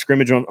 They're going to have a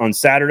scrimmage on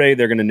Saturday.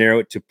 They're going to narrow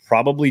it to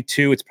probably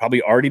 2. It's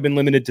probably already been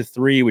limited to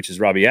 3, which is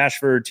Robbie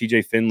Ashford,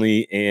 TJ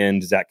Finley,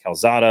 and Zach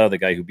Calzada, the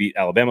guy who beat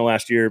Alabama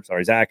last year.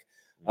 Sorry, Zach.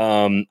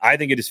 I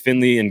think it is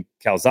Finley and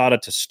Calzada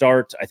to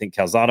start. I think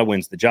Calzada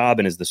wins the job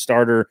and is the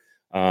starter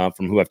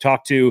from who I've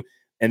talked to.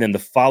 And then the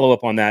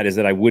follow-up on that is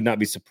that I would not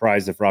be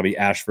surprised if Robbie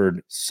Ashford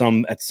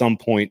at some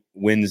point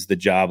wins the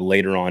job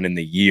later on in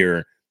the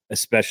year,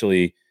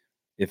 especially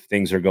if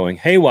things are going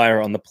haywire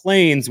on the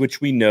plains,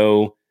 which we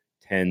know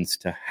tends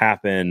to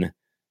happen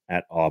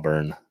at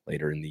Auburn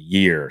later in the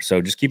year.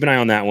 So just keep an eye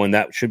on that one.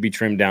 That should be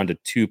trimmed down to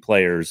 2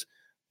 players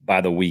by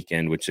the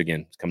weekend, which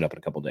again is coming up in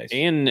a couple of days.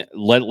 And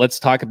let's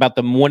talk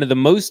about one of the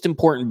most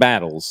important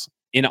battles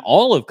in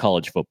all of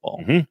college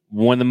football.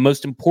 One of the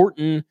most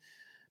important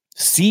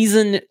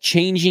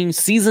season-changing,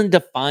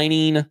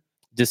 season-defining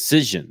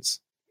decisions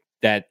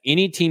that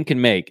any team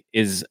can make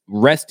is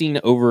resting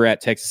over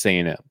at Texas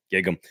A&M.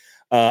 Gig 'em.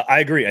 I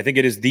agree. I think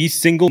it is the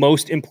single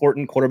most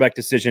important quarterback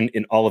decision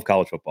in all of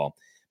college football,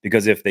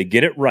 because if they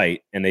get it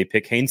right and they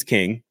pick Haynes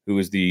King, who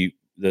is the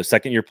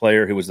second-year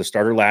player who was the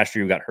starter last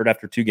year, who got hurt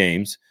after 2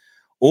 games,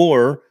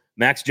 or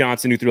Max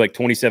Johnson, who threw like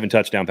 27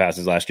 touchdown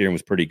passes last year and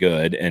was pretty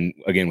good, and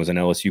again was an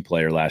LSU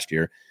player last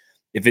year.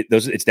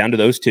 It's down to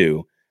those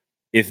 2.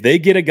 If they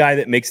get a guy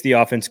that makes the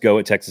offense go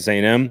at Texas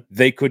A&M,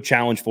 they could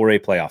challenge for a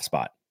playoff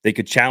spot. They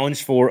could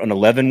challenge for an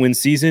 11-win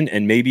season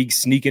and maybe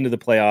sneak into the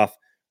playoff.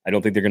 I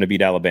don't think they're going to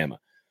beat Alabama.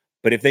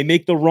 But if they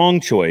make the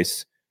wrong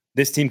choice,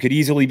 this team could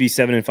easily be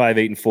 7-5,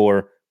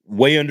 8-4,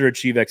 way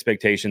underachieve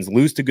expectations,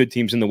 lose to good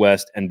teams in the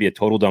West, and be a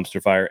total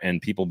dumpster fire. And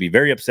people be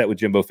very upset with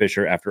Jimbo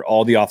Fisher after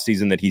all the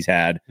offseason that he's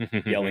had,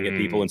 yelling at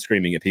people and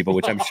screaming at people,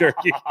 which I'm sure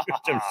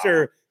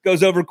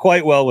goes over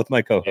quite well with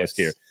my co-host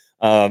here.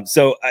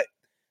 So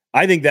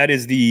I think that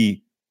is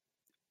the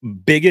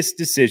biggest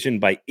decision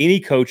by any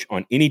coach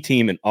on any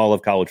team in all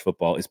of college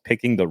football, is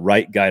picking the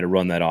right guy to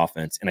run that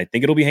offense. And I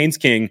think it'll be Haynes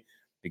King,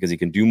 because he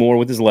can do more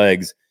with his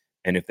legs.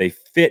 And if they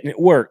fit and it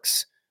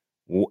works,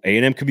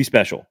 A&M could be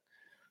special.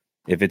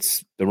 If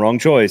it's the wrong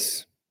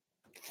choice,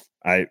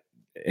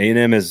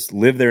 A&M has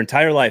lived their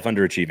entire life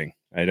underachieving.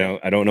 I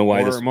don't know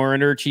why more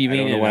underachieving. I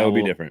don't know why it would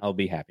be different. I'll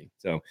be happy.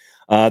 So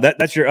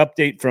that's your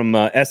update from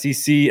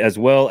SEC, as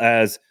well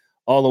as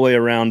all the way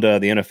around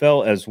the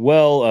NFL as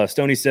well.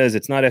 Stoney says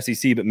it's not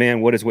SEC, but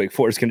man, what is Wake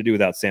Forest going to do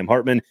without Sam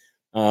Hartman?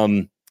 How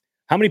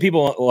many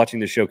people watching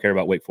this show care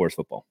about Wake Forest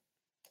football?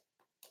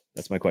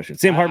 That's my question.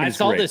 Sam Hartman is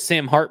great. I saw this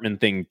Sam Hartman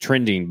thing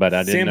trending, but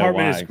I didn't know why. Sam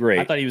Hartman is great.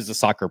 I thought he was a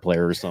soccer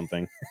player or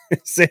something.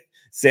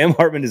 Sam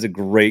Hartman is a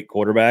great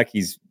quarterback.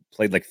 He's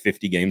played like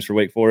 50 games for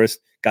Wake Forest,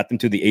 got them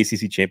to the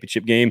ACC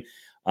championship game.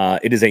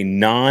 It is a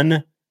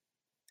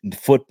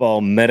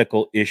non-football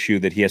medical issue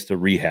that he has to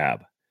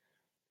rehab.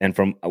 And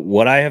from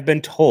what I have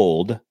been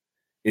told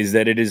is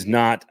that it is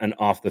not an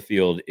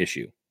off-the-field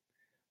issue.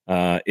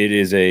 It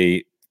is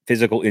a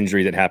physical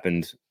injury that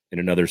happened in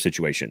another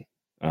situation.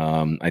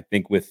 I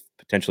think with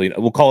potentially,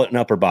 we'll call it an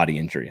upper body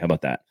injury. How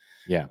about that?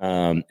 Yeah.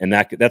 And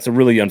that's a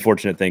really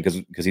unfortunate thing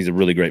because he's a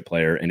really great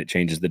player, and it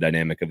changes the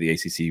dynamic of the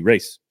ACC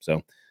race.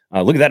 So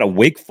look at that, a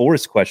Wake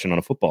Forest question on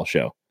a football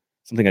show.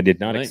 Something I did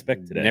not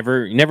expect today.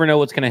 Never know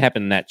what's going to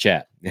happen in that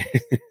chat. There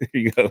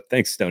you go.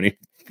 Thanks, Stoney,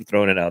 for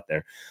throwing it out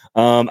there.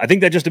 I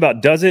think that just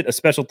about does it. A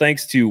special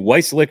thanks to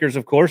Weiss Liquors,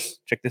 of course.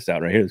 Check this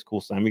out right here. This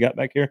cool sign we got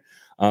back here.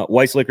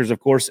 Weiss Liquors, of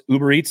course.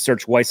 Uber Eats,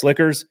 search Weiss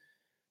Liquors.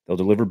 They'll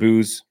deliver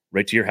booze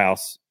right to your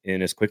house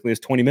in as quickly as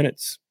 20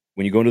 minutes.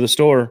 When you go into the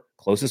store,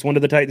 closest one to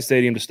the Titan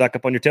Stadium, to stock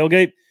up on your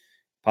tailgate,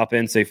 pop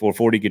in, say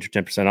 440, get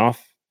your 10%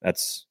 off.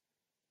 That's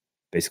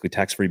basically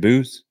tax-free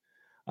booze.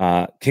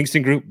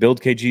 Kingston Group,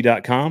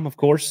 buildkg.com, of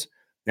course.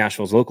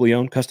 Nashville's locally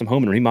owned custom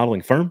home and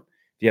remodeling firm.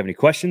 If you have any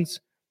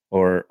questions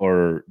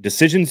or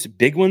decisions,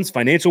 big ones,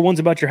 financial ones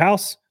about your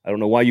house, I don't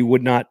know why you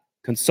would not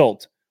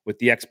consult with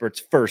the experts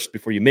first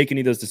before you make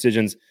any of those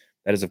decisions.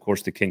 That is, of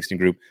course, the Kingston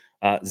Group.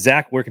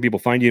 Zach, where can people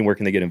find you and where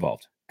can they get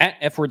involved? At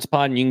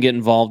FWordsPod, and you can get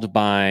involved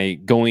by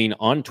going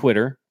on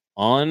Twitter,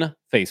 on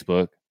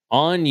Facebook,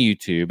 on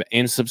YouTube,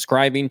 and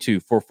subscribing to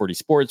 440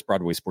 Sports,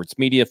 Broadway Sports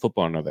Media,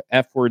 Football and Other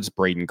F Words,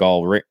 Braden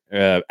Gall,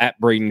 at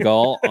Braden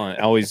Gall.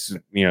 Always,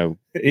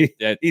 easy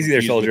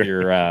there, soldier.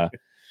 Your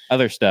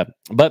other stuff.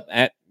 But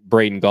at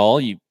Braden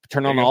Gall, you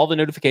turn on all the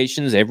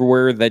notifications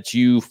everywhere that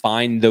you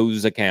find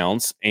those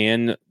accounts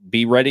and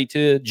be ready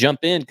to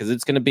jump in, because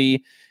it's going to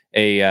be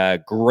a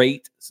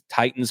great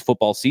Titans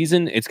football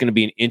season. It's going to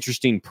be an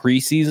interesting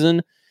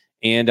preseason,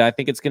 and I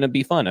think it's going to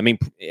be fun. I mean,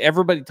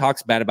 everybody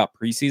talks bad about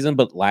preseason,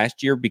 but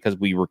last year, because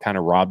we were kind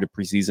of robbed of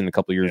preseason a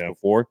couple of years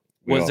before,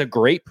 was a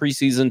great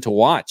preseason to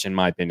watch, in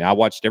my opinion. I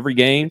watched every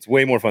game. It's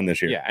way more fun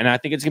this year. Yeah, and I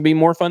think it's going to be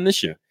more fun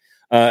this year.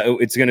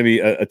 It's going to be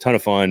a ton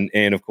of fun.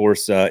 And, of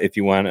course, if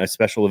you want a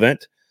special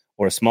event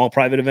or a small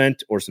private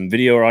event or some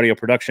video or audio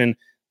production,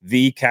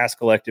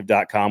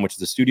 thecastcollective.com, which is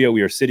the studio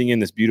we are sitting in,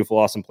 this beautiful,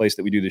 awesome place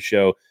that we do the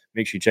show.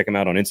 Make sure you check them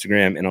out on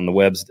Instagram and on the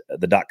webs,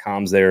 the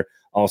 .coms there.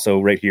 Also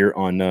right here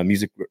on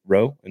Music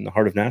Row in the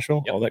heart of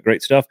Nashville, all that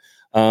great stuff.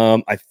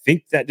 I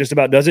think that just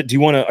about does it.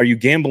 Are you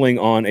gambling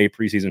on a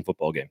preseason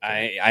football game?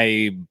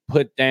 I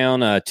put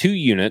down 2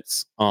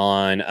 units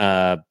on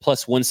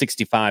plus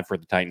 165 for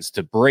the Titans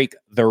to break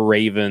the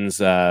Ravens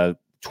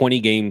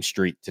 20-game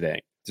streak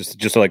today.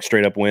 Just like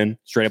straight up win?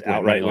 Straight up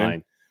outright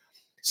win.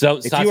 So I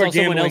saw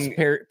someone else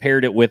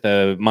paired it with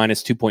a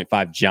minus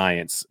 2.5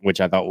 Giants, which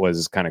I thought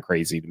was kind of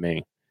crazy to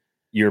me.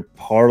 You're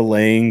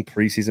parlaying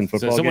preseason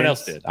football. So someone games?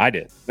 else did. I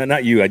did.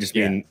 Not you. I just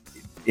mean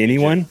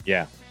anyone.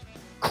 Yeah.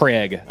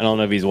 Craig. I don't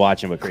know if he's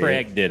watching, but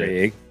Craig did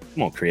it.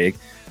 Come on, Craig.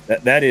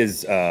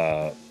 that's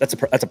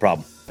a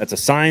problem. That's a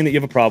sign that you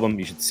have a problem.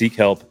 You should seek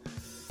help.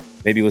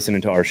 Maybe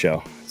listening to our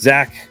show.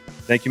 Zach,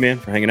 thank you, man,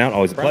 for hanging out.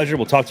 Always a pleasure.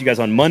 We'll talk to you guys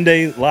on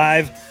Monday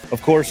live,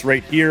 of course,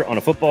 right here on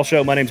A Football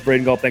Show. My name's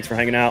Braden Gall. Thanks for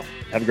hanging out.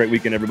 Have a great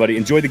weekend, everybody.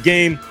 Enjoy the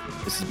game.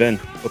 This has been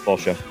Football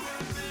Show.